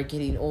boomers that are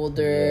getting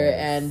older,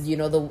 and you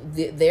know,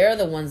 they're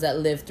the ones that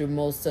live through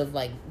most of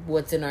like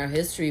what's in our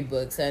history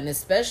books, and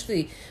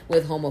especially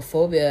with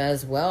homophobia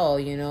as well,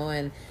 you know.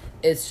 And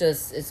it's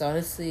just it's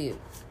honestly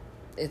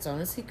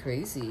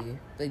crazy,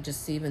 like,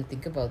 just to even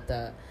think about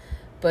that.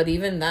 But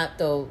even that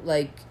though,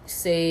 like,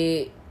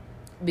 say,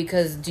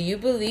 because do you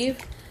believe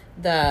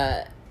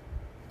that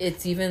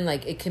it's even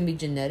like it can be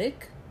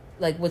genetic?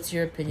 Like, what's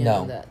your opinion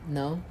on that?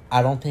 No?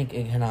 I don't think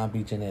it cannot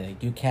be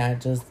genetic. You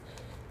can't just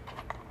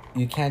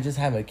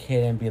have a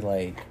kid and be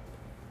like,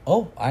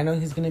 oh, I know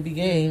he's gonna be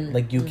gay.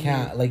 Like, you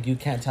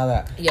can't tell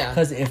that. Yeah.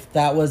 Because if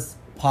that was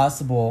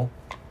possible,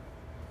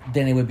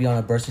 then it would be on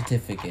a birth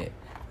certificate.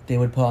 They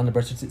would put on the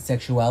birth certificate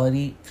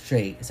sexuality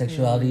straight,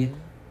 sexuality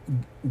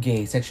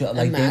gay, sexual.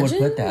 Like, imagine, they would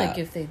put that. like,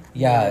 if they,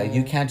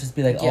 you can't just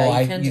be like,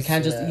 you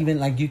can't just even,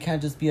 like, you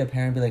can't just be a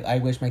parent and be like, I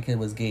wish my kid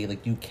was gay.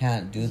 Like, you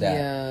can't do that.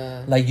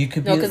 Yeah. Like, you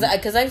could be,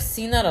 because I've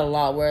seen that a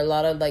lot, where a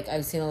lot of, like,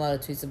 I've seen a lot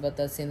of tweets about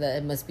that, saying that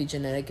it must be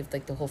genetic if,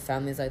 like, the whole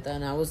family's like that,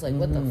 and I was like,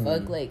 what the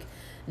fuck, like,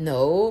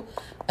 no.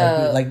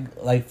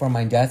 Like for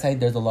my dad's side,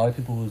 there's a lot of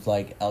people who's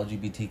like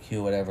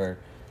LGBTQ whatever,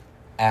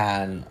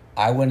 and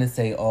I wouldn't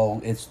say,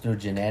 oh, it's through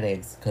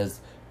genetics, because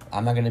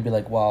I'm not gonna be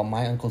like, well,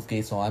 my uncle's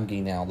gay, so I'm gay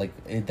now. Like,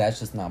 that's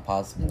just not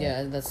possible.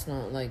 Yeah, that's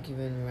not, like,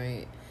 even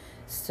right.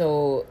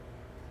 So,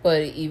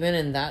 but even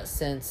in that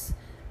sense,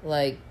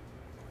 like,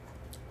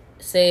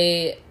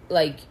 say,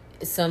 like,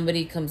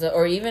 somebody comes up,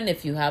 or even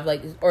if you have,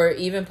 like, or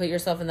even put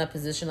yourself in that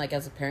position, like,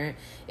 as a parent,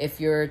 if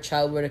your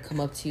child were to come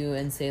up to you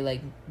and say,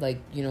 like,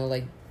 you know,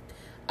 like,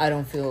 I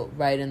don't feel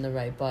right in the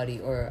right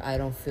body, or I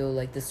don't feel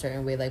like this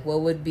certain way, like,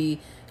 what would be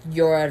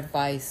your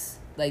advice,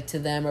 like, to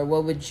them, or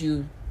what would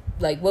you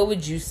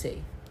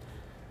say?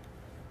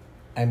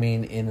 I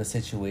mean, in a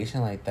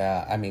situation like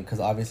that, I mean, because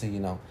obviously, you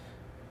know,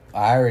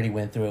 I already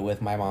went through it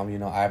with my mom. You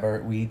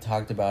know, we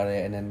talked about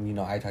it, and then, you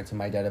know, I talked to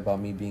my dad about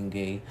me being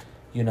gay.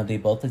 You know, they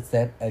both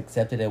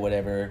accepted it,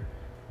 whatever.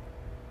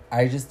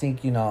 I just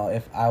think, you know,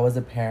 if I was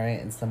a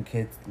parent and some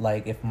kids,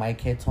 like, if my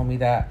kid told me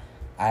that,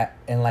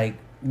 like,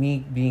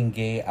 me being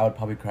gay, I would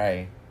probably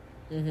cry.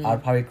 Mm-hmm. I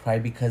would probably cry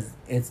because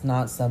it's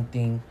not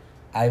something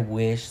I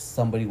wish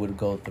somebody would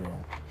go through.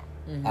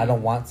 Mm-hmm. I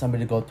don't want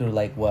somebody to go through,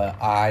 like,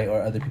 what I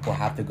or other people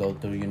have to go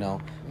through, you know.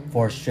 Mm-hmm.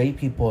 For straight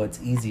people,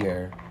 it's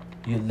easier.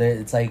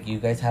 It's like you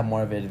guys have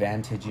more of an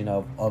advantage, you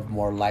know, of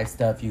more life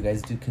stuff. You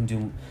guys can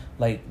do,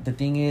 like, the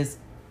thing is,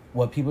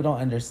 what people don't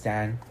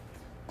understand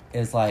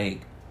is,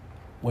 like,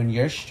 when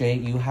you're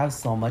straight, you have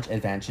so much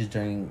advantage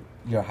during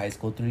your high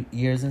school 3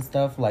 years and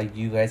stuff. Like,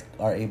 you guys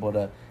are able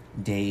to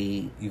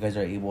date. You guys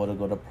are able to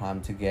go to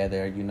prom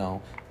together, you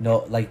know.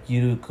 No, like,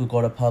 you could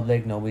go to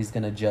public. Nobody's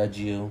going to judge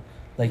you.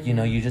 Like, you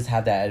know, you just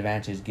have that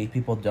advantage. Gay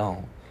people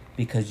don't.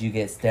 Because you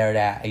get stared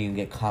at and you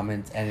get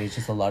comments. And it's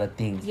just a lot of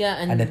things. Yeah,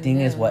 and the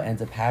thing is, what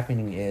ends up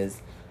happening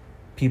is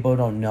people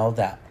don't know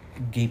that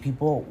gay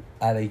people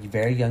at a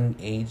very young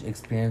age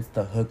experience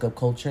the hookup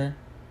culture,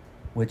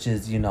 which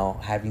is, you know,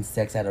 having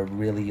sex at a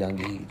really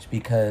young age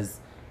because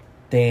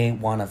they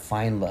want to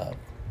find love.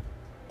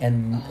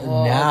 And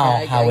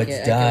now how it's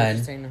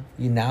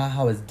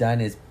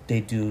done is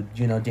they do,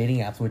 you know, dating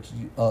apps, which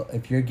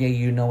if you're gay,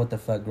 you know what the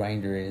fuck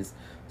Grindr is.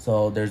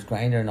 So there's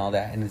Grindr and all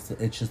that, and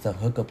it's just a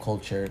hookup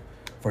culture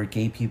for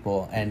gay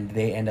people, and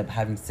they end up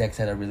having sex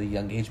at a really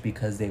young age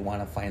because they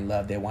want to find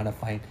love. They want to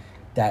find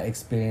that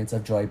experience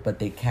of joy, but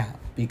they can't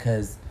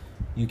because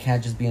you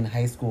can't just be in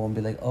high school and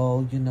be like,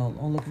 oh, you know,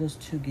 oh, look at those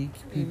two gay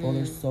people. Mm-hmm.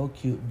 They're so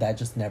cute. That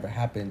just never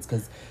happens.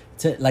 Because,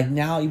 like,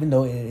 now, even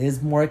though it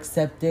is more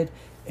accepted,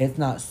 it's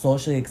not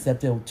socially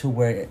accepted to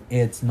where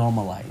it's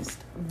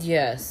normalized.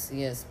 Yes,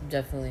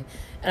 definitely.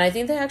 And I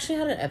think they actually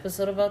had an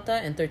episode about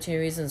that in 13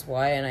 Reasons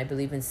Why, and I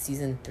believe in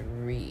season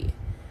 3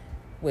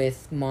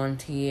 with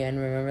Monty, and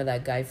remember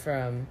that guy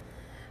from...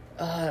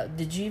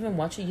 did you even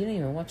watch it? You didn't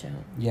even watch it,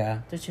 huh? Yeah.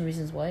 13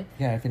 Reasons Why?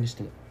 Yeah, I finished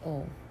it.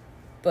 Oh.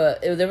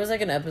 But there was,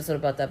 like, an episode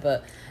about that,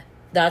 but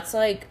that's,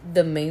 like,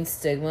 the main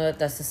stigma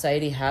that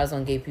society has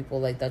on gay people.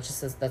 Like, that just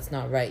says that's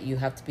not right. You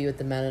have to be with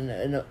the man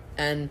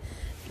and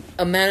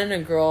a man and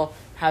a girl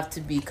have to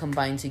be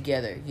combined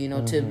together, you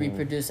know, to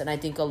reproduce. And I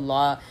think a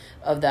lot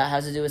of that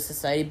has to do with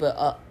society.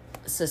 But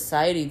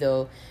society,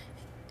 though,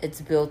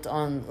 it's built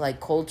on, like,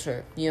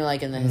 culture. You know,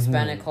 like, in the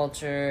Hispanic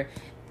culture...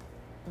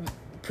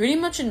 Pretty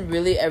much in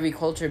really every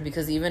culture,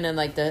 because even in,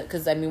 like,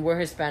 because, I mean, we're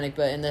Hispanic,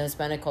 but in the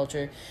Hispanic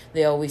culture,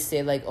 they always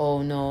say, like,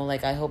 oh, no,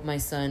 like, I hope my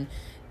son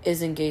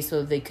isn't gay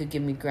so they could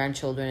give me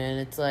grandchildren.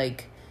 And it's,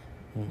 like,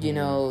 you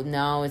know,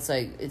 now it's,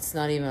 like, it's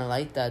not even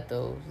like that,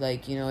 though.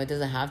 Like, you know, it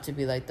doesn't have to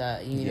be like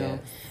that, you know.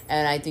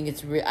 And I think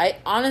it's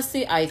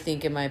I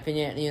think, in my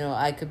opinion, you know,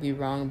 I could be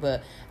wrong,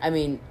 but, I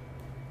mean,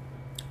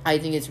 I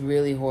think it's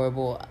really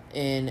horrible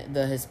in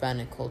the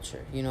Hispanic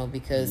culture, you know,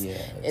 because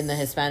in the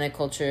Hispanic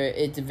culture,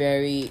 it's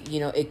very,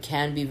 you know, it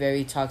can be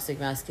very toxic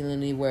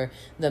masculinity where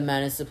the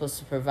man is supposed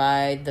to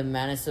provide, the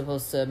man is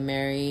supposed to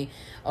marry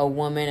a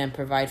woman and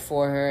provide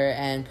for her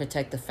and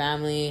protect the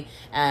family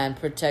and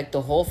protect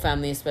the whole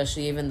family,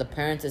 especially even the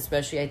parents,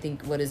 especially, I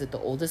think, the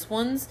oldest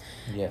ones?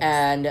 Yes.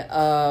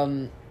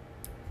 And,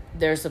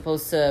 they're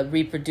supposed to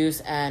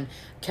reproduce and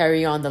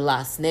carry on the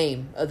last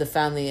name of the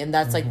family. And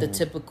that's, like, the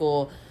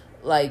typical...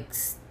 like,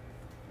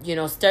 you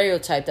know,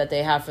 stereotype that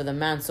they have for the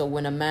man. So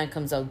when a man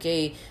comes out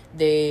gay,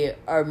 they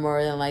are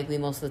more than likely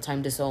most of the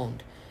time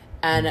disowned.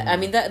 And I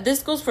mean, that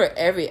this goes for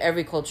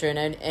every culture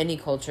and any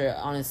culture,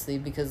 honestly,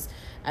 because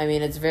I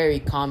mean, it's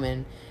very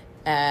common.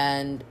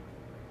 And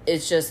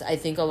it's just, I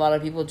think a lot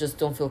of people just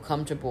don't feel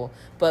comfortable.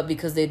 But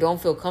because they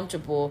don't feel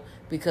comfortable,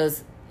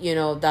 because, you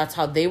know, that's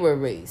how they were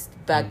raised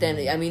back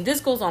then. I mean,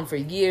 this goes on for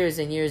years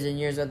and years and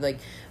years of, like,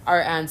 our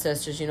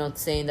ancestors, you know,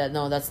 saying that,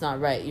 no, that's not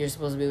right. You're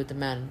supposed to be with the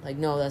man. Like,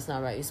 no, that's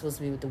not right. You're supposed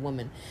to be with the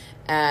woman.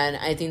 And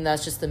I think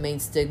that's just the main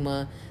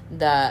stigma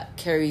that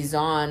carries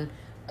on,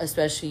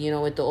 especially, you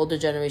know, with the older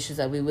generations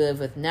that we live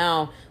with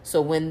now.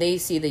 So when they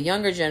see the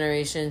younger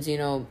generations, you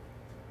know,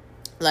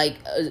 like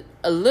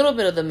a little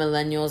bit of the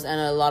millennials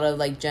and a lot of,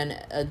 like, Gen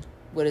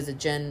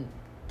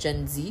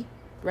Z,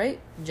 right?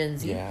 Gen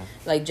Z? Yeah.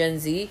 Like, Gen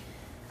Z.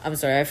 I'm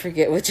sorry, I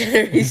forget what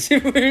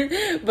generation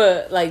we're,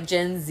 but, like,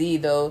 Gen Z,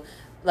 though,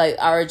 like,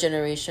 our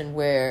generation,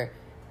 where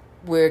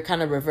we're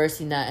kind of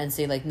reversing that and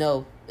saying, like,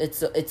 no,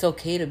 it's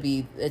okay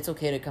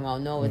to come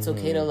out. No, it's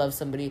okay to love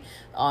somebody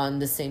on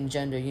the same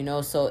gender, you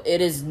know? So it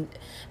is,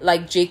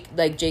 like Jake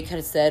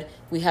had said,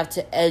 we have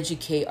to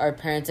educate our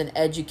parents and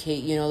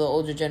educate, you know, the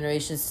older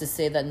generations to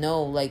say that,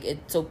 no, like,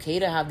 it's okay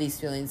to have these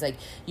feelings. Like,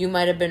 you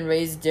might have been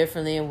raised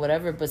differently and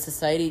whatever, but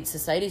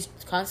society's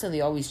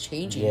constantly always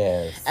changing.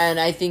 Yes. And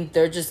I think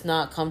they're just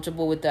not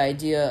comfortable with the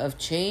idea of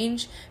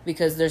change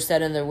because they're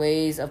set in their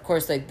ways. Of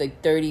course, like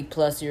 30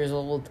 plus years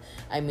old,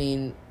 I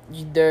mean,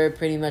 they're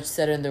pretty much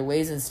set in their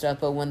ways and stuff,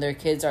 but when their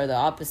kids are the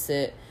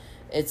opposite,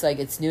 it's like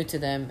it's new to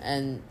them.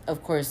 And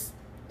of course,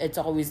 it's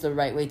always the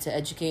right way to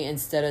educate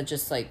instead of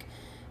just, like,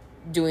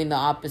 doing the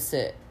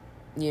opposite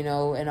you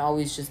know, and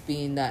always just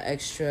being that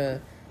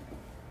extra,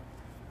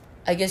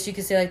 I guess you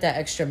could say, like, that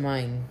extra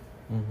mind,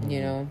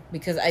 you know,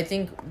 because I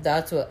think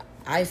that's what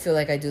I feel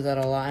like I do that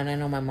a lot. And I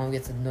know my mom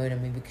gets annoyed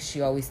at me because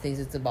she always thinks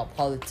it's about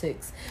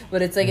politics,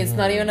 but it's like, it's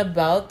not even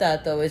about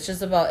that though. It's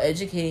just about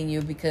educating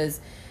you, because,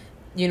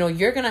 you know,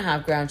 you're gonna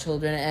have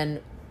grandchildren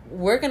and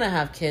we're gonna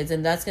have kids,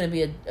 and that's gonna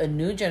be a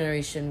new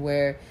generation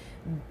where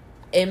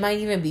it might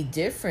even be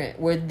different,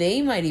 where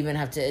they might even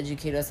have to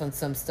educate us on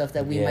some stuff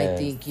that we might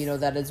think, you know,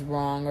 that is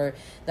wrong, or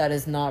that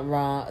is not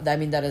wrong. I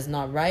mean, that is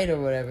not right,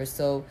 or whatever.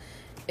 So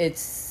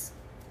it's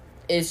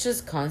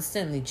just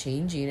constantly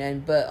changing.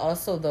 And but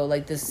also though,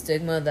 like, the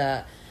stigma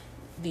that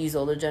these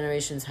older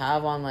generations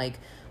have on, like,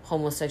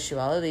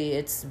 homosexuality,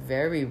 it's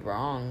very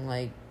wrong.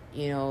 Like,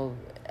 you know,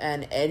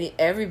 and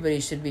everybody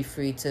should be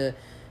free to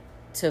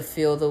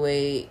feel the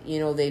way, you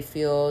know, they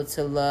feel,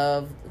 to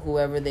love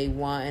whoever they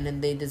want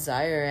and they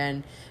desire.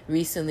 And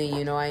recently,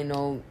 you know, I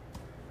know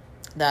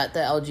that the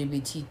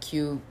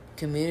LGBTQ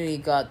community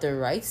got their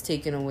rights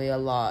taken away a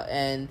lot,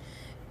 and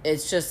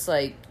it's just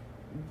like,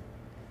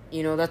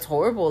 you know, that's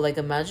horrible. Like,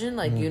 imagine,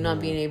 like, you not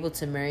being able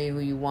to marry who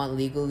you want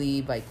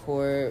legally by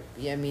court.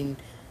 Yeah, I mean,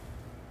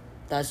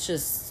 that's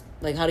just,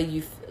 like, how do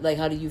you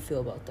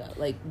feel about that?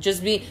 Like,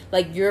 just be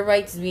like, your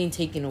rights being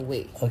taken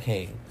away.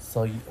 Okay,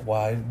 so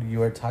while you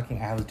were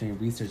talking, I was doing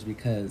research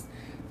because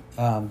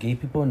gay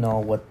people know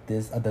what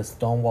the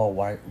Stonewall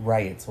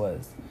riots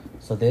was.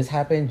 So this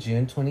happened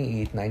June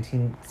 28th,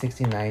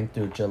 1969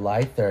 through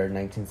July 3rd,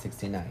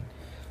 1969.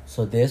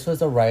 So this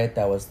was a riot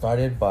that was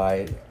started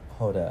by,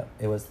 hold up,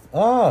 it was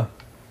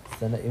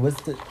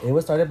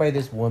started by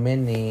this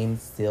woman named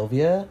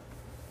Sylvia.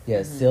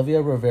 Yes,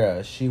 Sylvia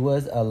Rivera. She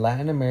was a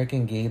Latin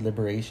American gay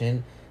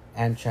liberation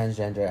and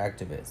transgender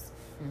activist.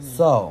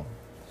 So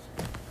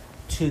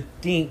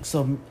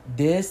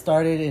this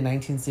started in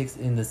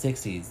in the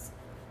 60s,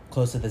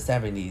 close to the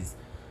 70s.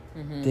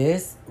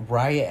 This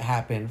riot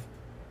happened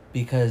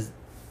because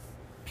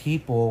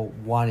people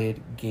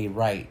wanted gay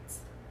rights.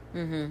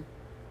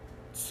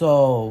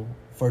 So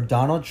for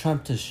Donald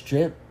Trump to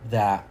strip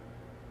that,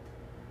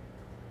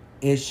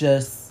 it's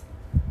just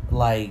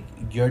like,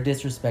 you're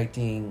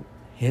disrespecting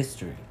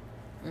history,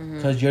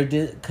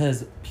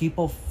 because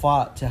people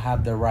fought to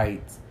have their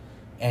rights,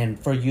 and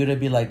for you to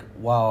be like,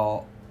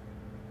 well,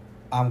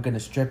 I'm gonna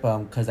strip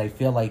them because I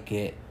feel like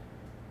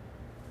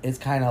it's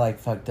kind of like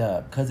fucked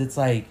up, because it's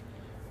like,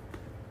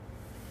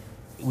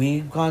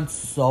 we've gone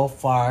so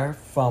far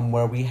from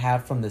where we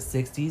have from the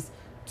 60s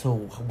to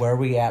where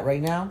we at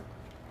right now,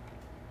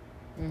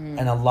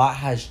 and a lot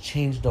has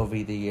changed over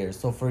the years.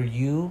 So for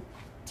you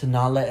to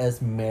not let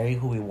us marry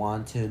who we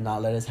want to,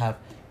 not let us have,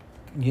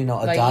 you know,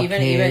 like, adopt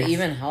kids,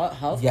 even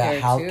healthcare,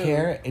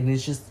 healthcare, and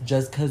it's just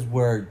because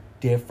we're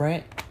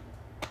different.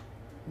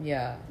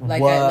 Yeah,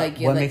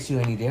 what makes you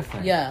any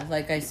different? Yeah,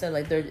 like I said,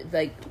 like, they're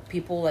like,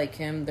 people like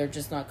him, they're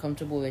just not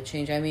comfortable with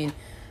change. I mean,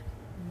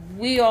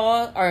 we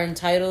all are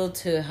entitled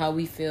to how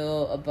we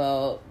feel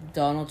about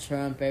Donald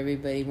Trump.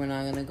 Everybody, we're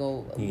not gonna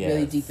go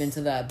really deep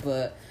into that,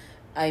 but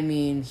I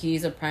mean,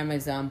 he's a prime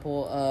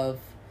example of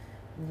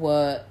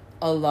what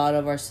a lot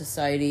of our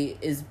society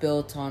is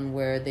built on,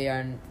 where they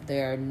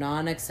are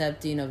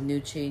non-accepting of new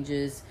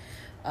changes.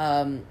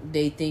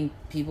 They think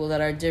people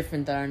that are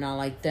different, that are not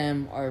like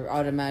them, are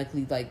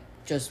automatically, like,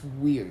 just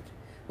weird,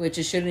 which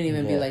it shouldn't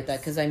even be like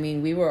that, because I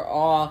mean, we were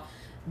all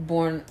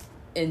born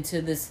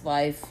into this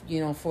life, you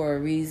know, for a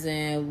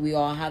reason. We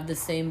all have the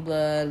same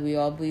blood, we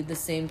all bleed the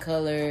same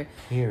color.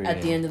 Period.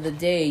 At the end of the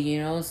day, you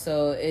know.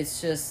 So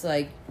it's just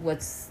like,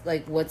 what's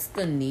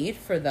the need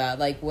for that?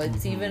 Like,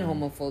 what's even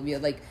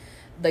homophobia? Like,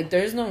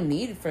 there's no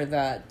need for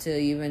that to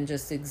even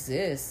just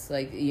exist.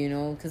 Like, you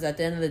know, because at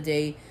the end of the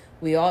day,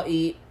 we all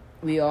eat,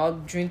 we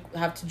all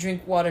have to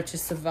drink water to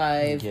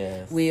survive.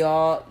 Yes. We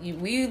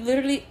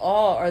literally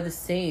all are the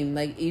same.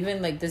 Like,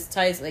 even, like, this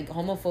ties, like,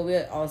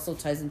 homophobia also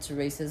ties into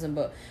racism,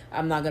 but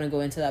I'm not gonna go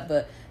into that.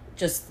 But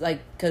just,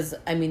 like, because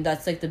I mean,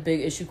 that's, like, the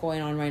big issue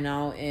going on right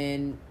now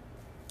in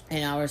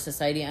our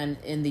society and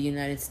in the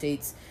United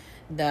States,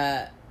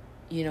 that,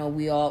 you know,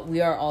 we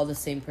are all the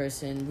same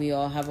person. We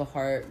all have a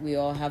heart, we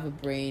all have a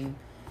brain.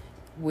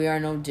 We are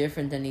no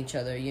different than each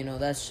other, you know.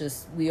 That's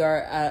just, we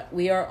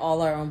are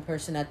all our own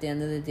person at the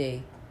end of the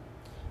day.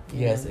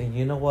 Yes, and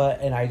you know what?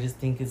 And I just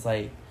think it's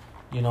like,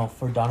 you know,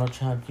 for Donald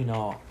Trump, you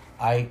know,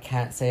 I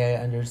can't say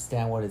I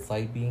understand what it's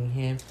like being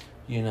him.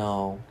 You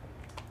know,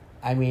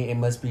 I mean, it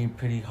must be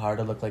pretty hard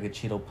to look like a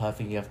Cheeto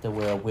Puff and you have to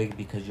wear a wig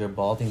because you're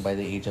balding by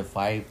the age of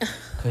 5.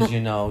 Because, you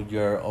know,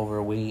 you're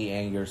overweight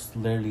and you're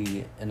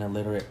literally an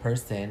illiterate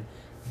person.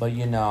 But,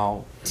 you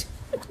know,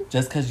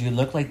 just because you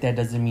look like that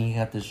doesn't mean you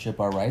have to strip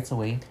our rights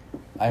away.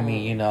 I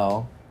mean, you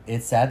know,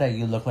 it's sad that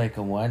you look like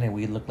a 1 and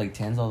we look like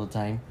 10s all the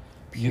time.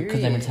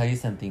 Because let me tell you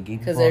something. Gay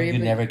people, you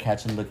never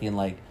catch them looking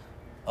like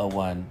a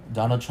 1.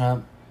 Donald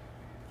Trump,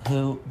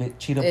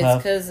 Cheeto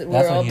Puff, that's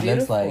what he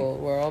looks like.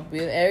 We're all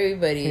beautiful.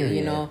 Everybody, period.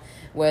 You know,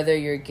 whether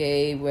you're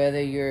gay,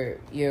 whether you're,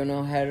 you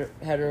know,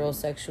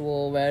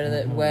 heterosexual,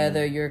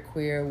 whether you're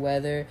queer,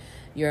 whether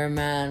you're a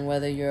man,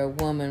 whether you're a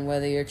woman,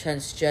 whether you're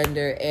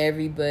transgender,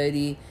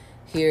 everybody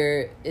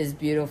here is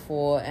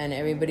beautiful and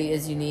everybody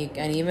is unique.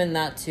 And even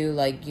that too,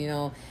 like, you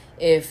know,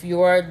 if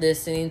you are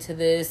listening to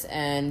this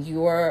and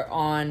you are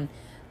on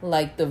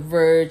like the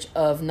verge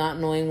of not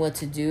knowing what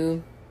to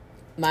do,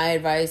 my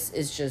advice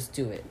is just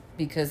do it.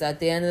 Because at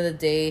the end of the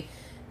day,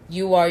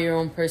 you are your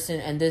own person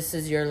and this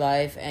is your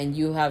life and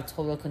you have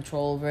total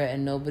control over it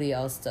and nobody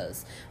else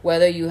does.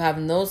 Whether you have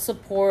no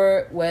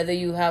support, whether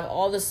you have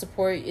all the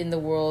support in the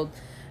world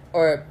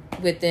or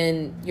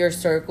within your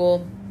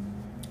circle,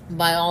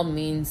 by all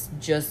means,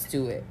 just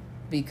do it.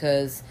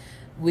 Because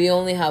we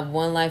only have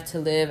one life to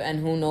live and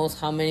who knows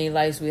how many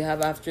lives we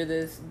have after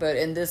this. But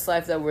in this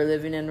life that we're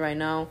living in right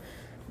now,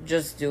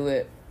 just do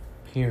it.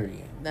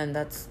 Period. And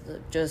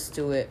just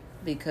do it.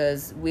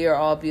 Because we are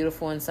all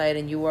beautiful inside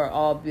and you are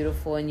all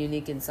beautiful and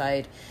unique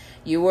inside.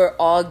 You were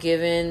all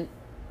given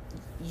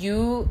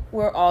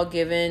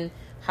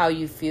how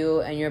you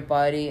feel and your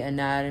body,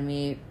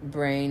 anatomy,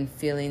 brain,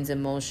 feelings,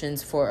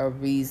 emotions for a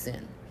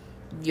reason.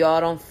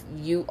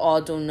 You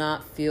all do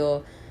not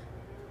feel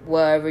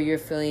whatever you're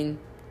feeling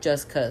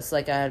just cause,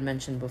 like I had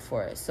mentioned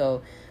before.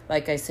 So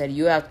like I said,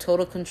 you have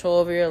total control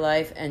over your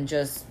life and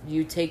just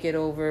you take it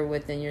over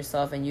within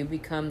yourself and you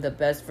become the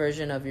best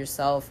version of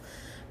yourself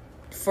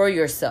for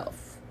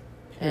yourself.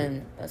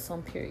 And that's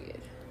on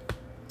period.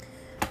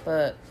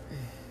 But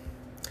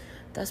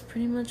that's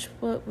pretty much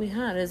what we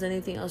had. Is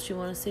anything else you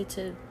want to say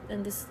to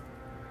end this?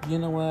 You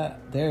know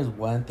what? There's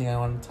one thing I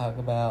want to talk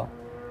about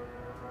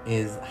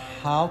is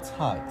how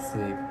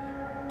toxic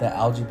the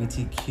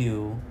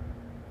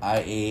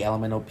LGBTQIA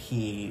elemental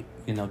P,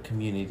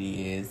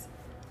 community is,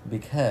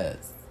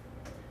 because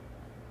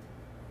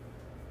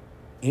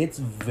it's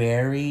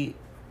very,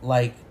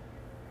 like,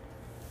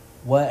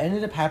 what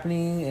ended up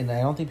happening, and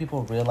I don't think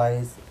people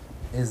realize,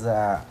 is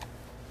that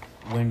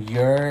when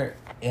you're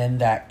in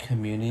that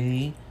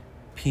community,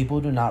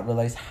 people do not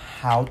realize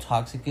how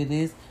toxic it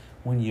is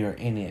when you're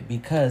in it.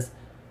 Because,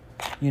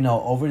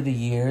 over the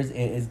years,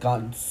 it has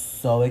gotten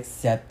so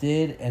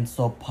accepted and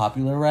so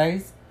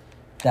popularized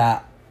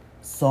that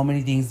so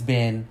many things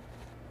been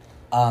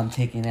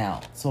taken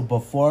out. So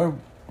before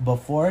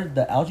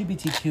the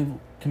LGBTQ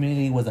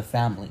community was a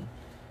family.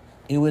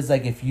 It was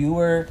like if you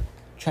were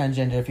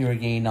transgender, if you were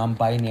gay,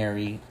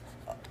 non-binary,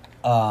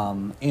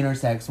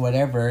 intersex,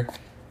 whatever,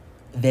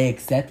 they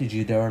accepted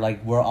you. They were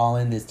like, we're all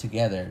in this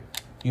together,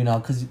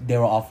 because they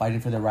were all fighting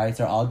for their rights.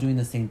 They're all doing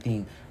the same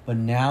thing. But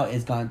now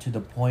it's gotten to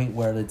the point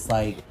where it's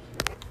like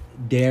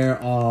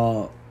they're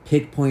all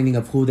pick-pointing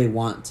of who they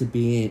want to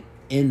be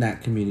in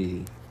that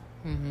community.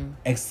 Mm-hmm.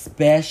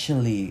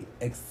 Especially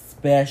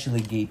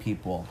gay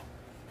people.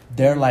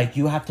 They're like,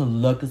 you have to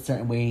look a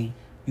certain way.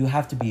 You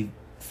have to be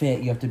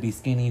fit. You have to be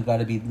skinny. You got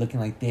to be looking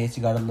like this.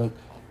 You got to look,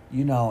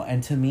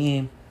 and to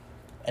me,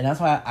 and that's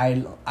why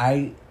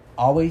I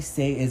always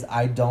say is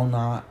I do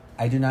not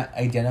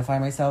identify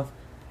myself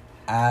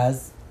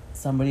as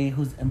somebody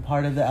who's in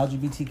part of the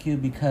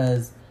LGBTQ,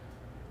 because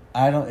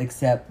I don't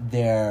accept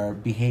their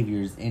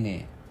behaviors in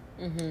it.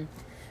 Mm-hmm.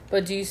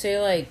 But do you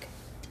say like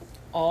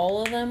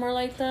all of them are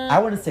like that? I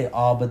wouldn't say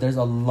all, but there's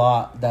a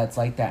lot that's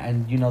like that.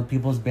 And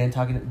people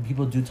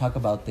do talk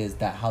about this,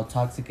 that how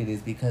toxic it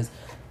is, because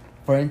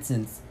for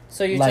instance,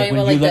 so you're talking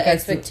about like the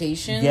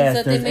expectations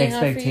that they may have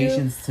for you? Yes, there's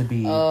expectations to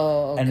be.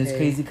 Oh, okay. And it's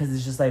crazy because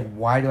it's just like,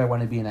 why do I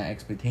want to be in that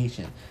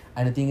expectation?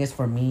 And the thing is,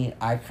 for me,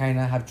 I kind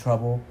of have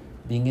trouble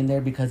being in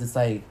there, because it's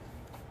like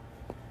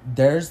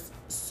there's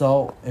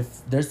so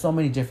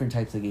many different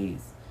types of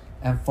gays,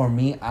 and for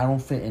me, I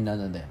don't fit in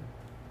none of them.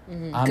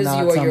 Mm-hmm. I'm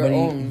not you somebody. Your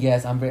own.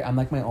 Yes, I'm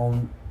like my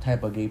own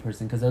type of gay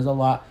person, because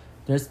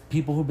there's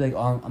people who be like,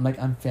 oh,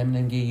 I'm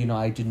feminine gay.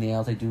 I do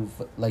nails, I do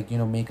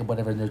makeup,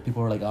 whatever. And there's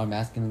people who are like, oh, I'm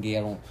masculine gay.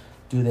 I don't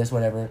do this,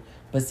 whatever.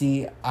 But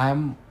see,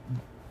 I'm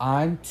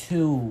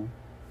too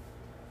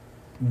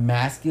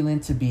masculine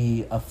to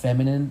be a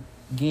feminine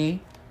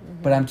gay,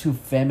 mm-hmm. but I'm too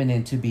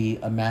feminine to be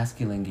a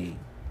masculine gay.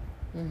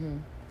 Mm-hmm.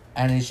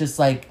 And it's just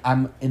like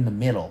I'm in the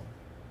middle.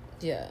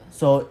 Yeah.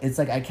 So it's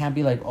like I can't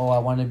be like, oh, I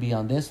want to be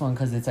on this one,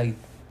 because it's like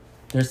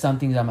there's some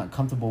things I'm not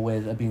comfortable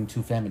with of being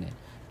too feminine.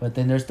 But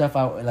then there's stuff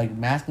like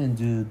masculine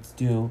dudes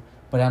do,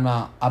 but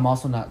I'm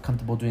also not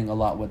comfortable doing a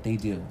lot what they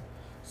do.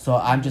 So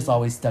I'm just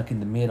always stuck in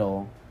the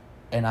middle,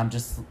 and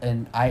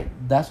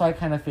that's why I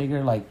kind of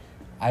figure like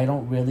I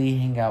don't really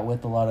hang out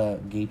with a lot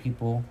of gay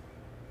people.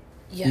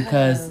 Yeah.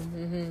 Because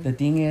mm-hmm. the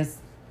thing is,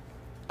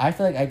 I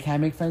feel like I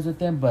can make friends with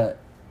them, but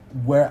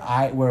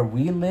where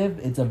we live,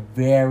 it's a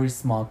very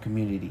small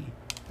community.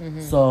 Mm-hmm.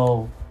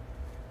 So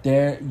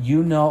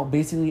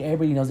basically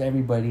everybody knows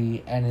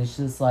everybody, and it's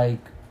just like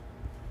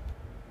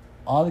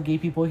all the gay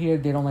people here,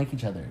 they don't like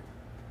each other.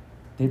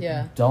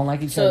 They don't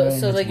like each other.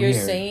 So like weird.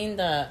 You're saying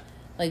that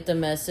like the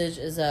message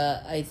is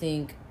that I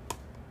think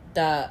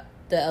that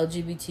the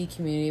LGBT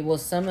community, well,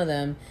 some of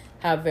them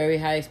have very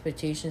high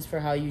expectations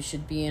for how you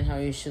should be and how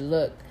you should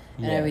look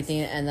and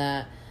everything, and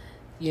that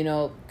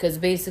because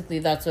basically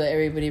that's what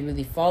everybody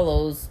really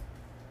follows,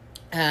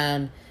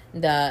 and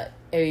that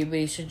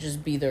everybody should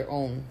just be their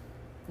own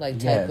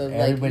type of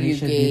everybody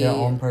should be their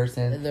own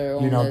person. Their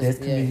own this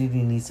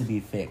community needs to be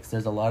fixed.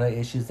 There's a lot of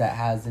issues that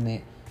has in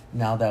it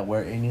now that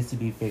where it needs to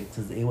be fixed,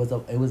 because it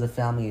was a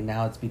family, and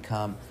now it's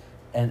become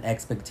an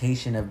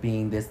expectation of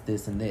being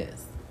this and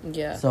this.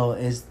 Yeah. So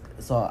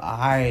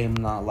I'm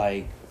not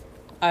like.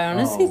 I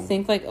honestly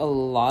think like a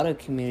lot of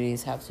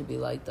communities have to be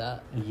like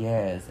that.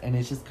 Yes, and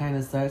it just kind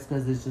of sucks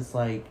because it's just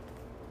like,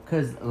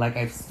 because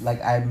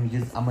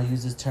I'm gonna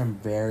use this term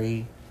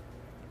very.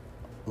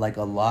 Like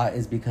a lot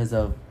is because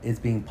of it's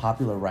being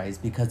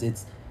popularized, because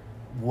it's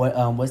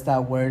what's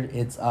that word?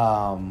 It's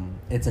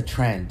a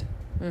trend.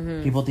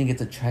 Mm-hmm. People think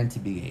it's a trend to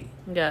be gay.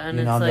 Yeah, and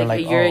it's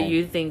like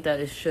you think that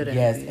it shouldn't.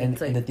 Yes, be.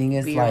 and like, the thing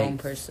is, be like, your own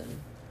person.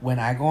 When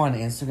I go on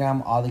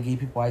Instagram, all the gay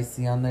people I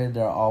see on there,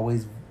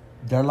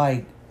 they're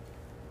like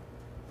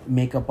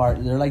makeup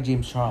art. They're like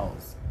James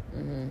Charles.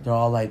 Mm-hmm. They're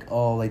all like,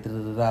 oh, like da da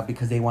da da,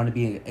 because they want to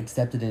be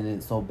accepted in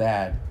it so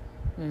bad.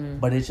 Mm-hmm.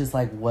 But it's just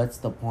like, what's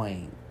the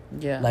point?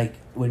 Yeah. Like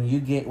when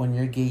you're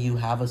gay, you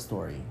have a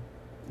story.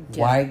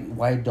 Yeah.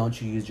 Why don't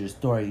you use your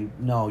story?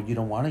 No, you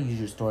don't want to use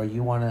your story.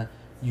 You want to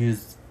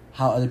use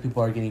how other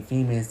people are getting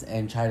famous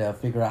and try to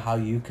figure out how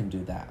you can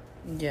do that.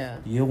 Yeah.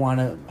 You want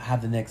to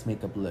have the next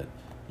makeup look.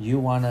 You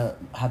want to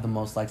have the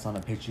most likes on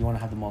a picture. You want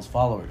to have the most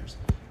followers.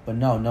 But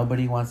no,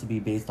 nobody wants to be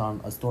based on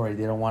a story.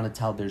 They don't want to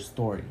tell their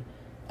story.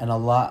 And a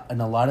lot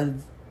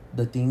of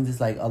the things is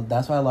like,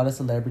 that's why a lot of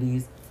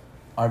celebrities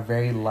are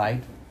very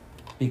liked,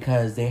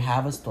 because they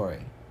have a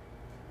story.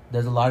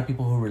 There's a lot of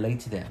people who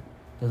relate to them.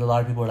 There's a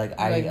lot of people who are like,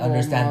 I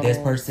understand this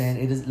person.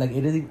 It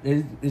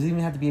doesn't even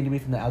have to be anybody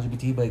from the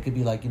LGBT, but it could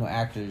be like,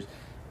 actors,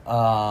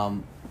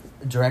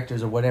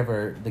 directors, or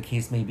whatever the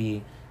case may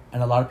be.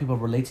 And a lot of people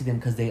relate to them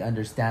because they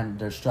understand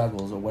their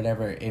struggles or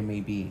whatever it may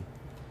be.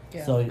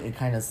 Yeah. So it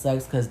kind of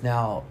sucks because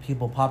now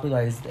people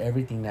popularized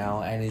everything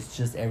now, and it's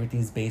just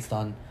everything's based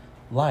on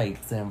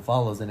likes and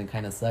follows, and it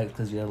kind of sucks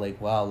because you're like,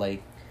 wow,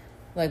 like,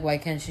 why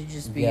can't you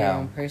just be your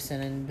own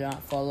person and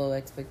not follow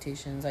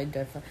expectations?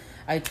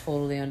 I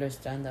totally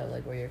understand that,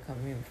 like, where you're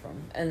coming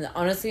from. And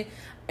honestly,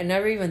 I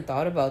never even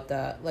thought about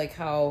that. Like,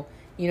 how,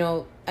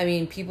 I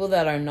mean, people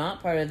that are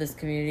not part of this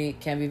community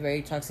can be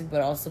very toxic,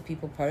 but also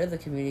people part of the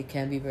community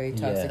can be very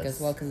toxic as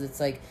well. Because it's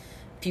like,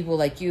 people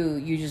like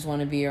you just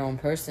want to be your own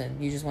person.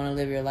 You just want to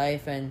live your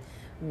life, and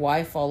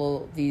why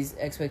follow these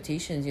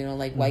expectations?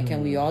 Like, why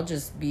can't we all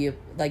just be,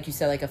 like you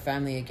said, like a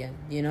family again?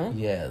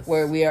 Yes.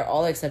 Where we are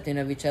all accepting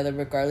of each other,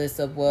 regardless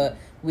of what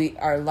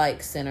our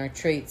likes and our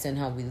traits and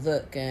how we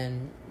look.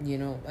 And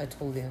I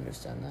totally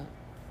understand that.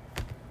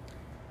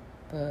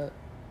 But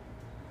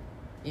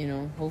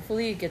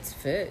hopefully it gets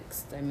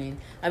fixed. I mean,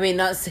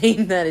 not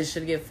saying that it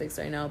should get fixed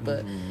right now,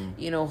 but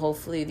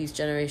hopefully these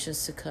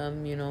generations to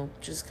come,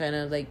 just kind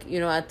of like,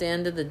 at the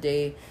end of the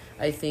day,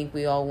 I think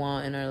we all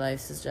want in our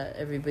lives is that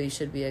everybody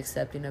should be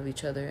accepting of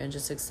each other and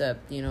just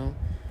accept,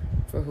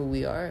 for who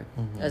we are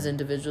as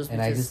individuals.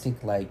 And I just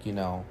think, like,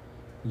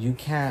 you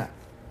can't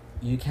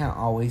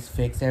always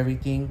fix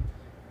everything,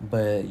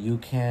 but you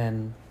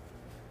can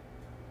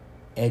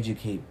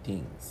educate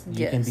things.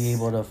 You can be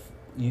able to.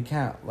 You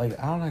can't, like,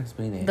 I don't know how to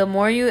explain it. The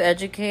more you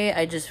educate,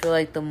 I just feel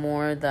like the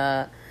more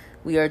that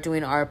we are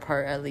doing our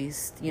part, at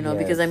least,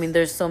 because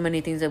there's so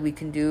many things that we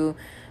can do,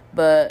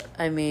 but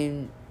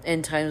in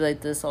times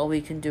like this, all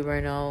we can do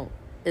right now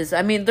is,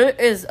 there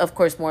is, of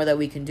course, more that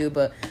we can do,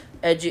 but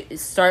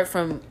start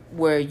from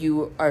where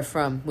you are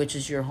from, which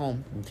is your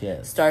home.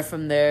 Yes. Start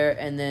from there,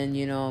 and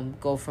then,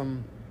 go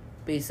from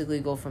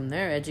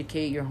there,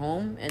 educate your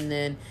home, and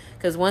then,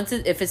 because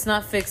if it's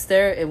not fixed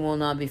there, it will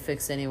not be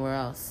fixed anywhere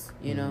else,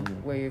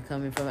 where you're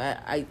coming from.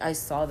 I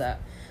saw that,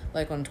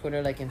 like, on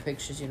Twitter, like, in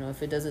pictures,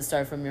 if it doesn't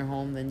start from your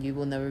home, then you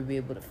will never be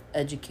able to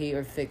educate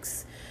or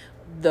fix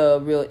the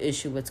real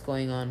issue, what's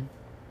going on.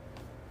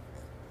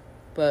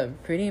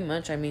 But pretty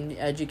much,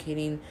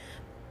 educating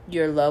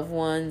your loved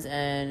ones,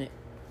 and,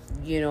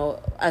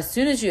 as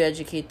soon as you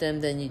educate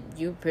them, then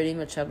you pretty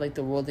much have, like,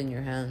 the world in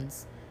your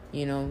hands,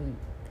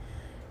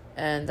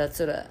 and that's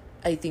what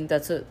I think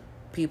that's what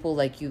people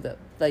like you, that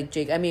like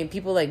Jake,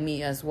 people like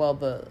me as well,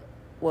 but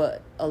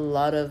what a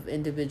lot of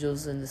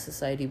individuals in the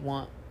society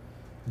want.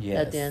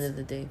 Yes. At the end of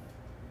the day.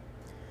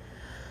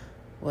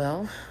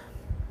 Well,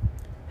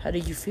 how do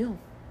you feel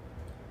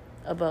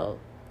about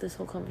this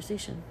whole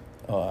conversation?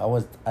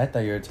 Oh, I thought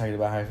you were talking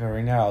about how I feel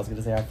right now. I was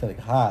gonna say I feel like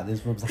hot.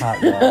 This room's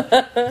hot, y'all.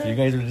 If you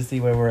guys were to see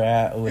where we're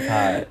at, it was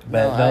hot.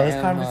 But this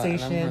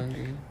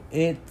conversation,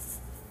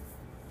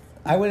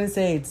 I wouldn't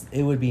say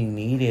it would be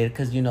needed,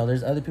 because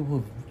there's other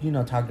people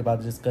who've talked about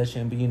the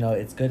discussion, but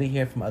it's good to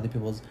hear from other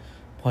people's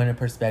point of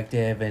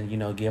perspective,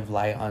 and give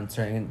light on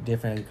certain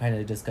different kind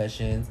of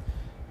discussions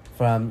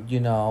from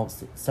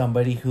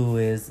somebody who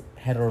is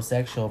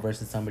heterosexual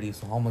versus somebody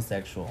who's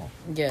homosexual.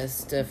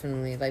 Yes,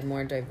 definitely, like,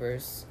 more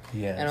diverse.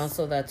 Yes. And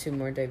also that too,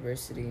 more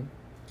diversity.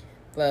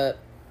 But,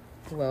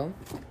 well,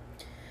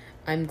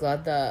 I'm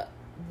glad that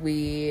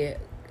we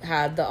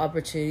had the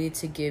opportunity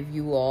to give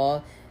you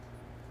all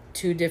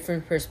two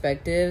different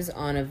perspectives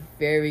on a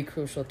very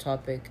crucial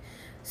topic.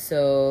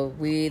 So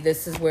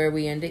this is where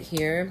we end it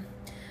here.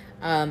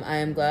 I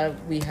am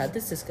glad we had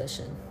this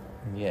discussion.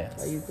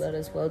 Yes. Are you glad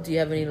as well? Do you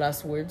have any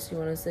last words you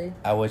want to say?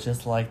 I would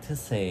just like to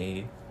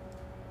say,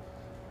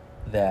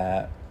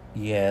 that,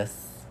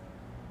 yes,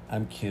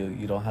 I'm cute.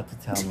 You don't have to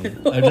tell me.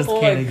 I'm just Oh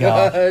kidding, my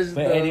y'all. gosh,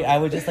 But no. I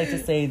would just like to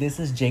say this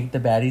is Jake the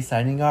Baddie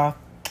signing off.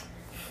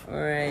 All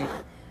right.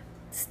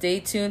 Stay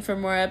tuned for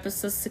more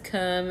episodes to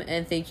come,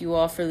 and thank you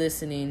all for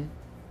listening.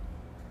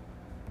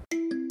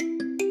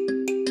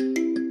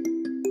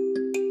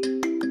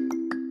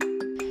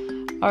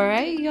 All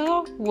right,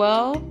 y'all.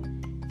 Well,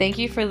 thank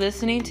you for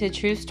listening to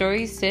True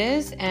Stories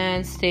Sis,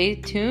 and stay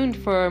tuned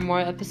for more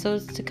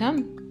episodes to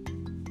come.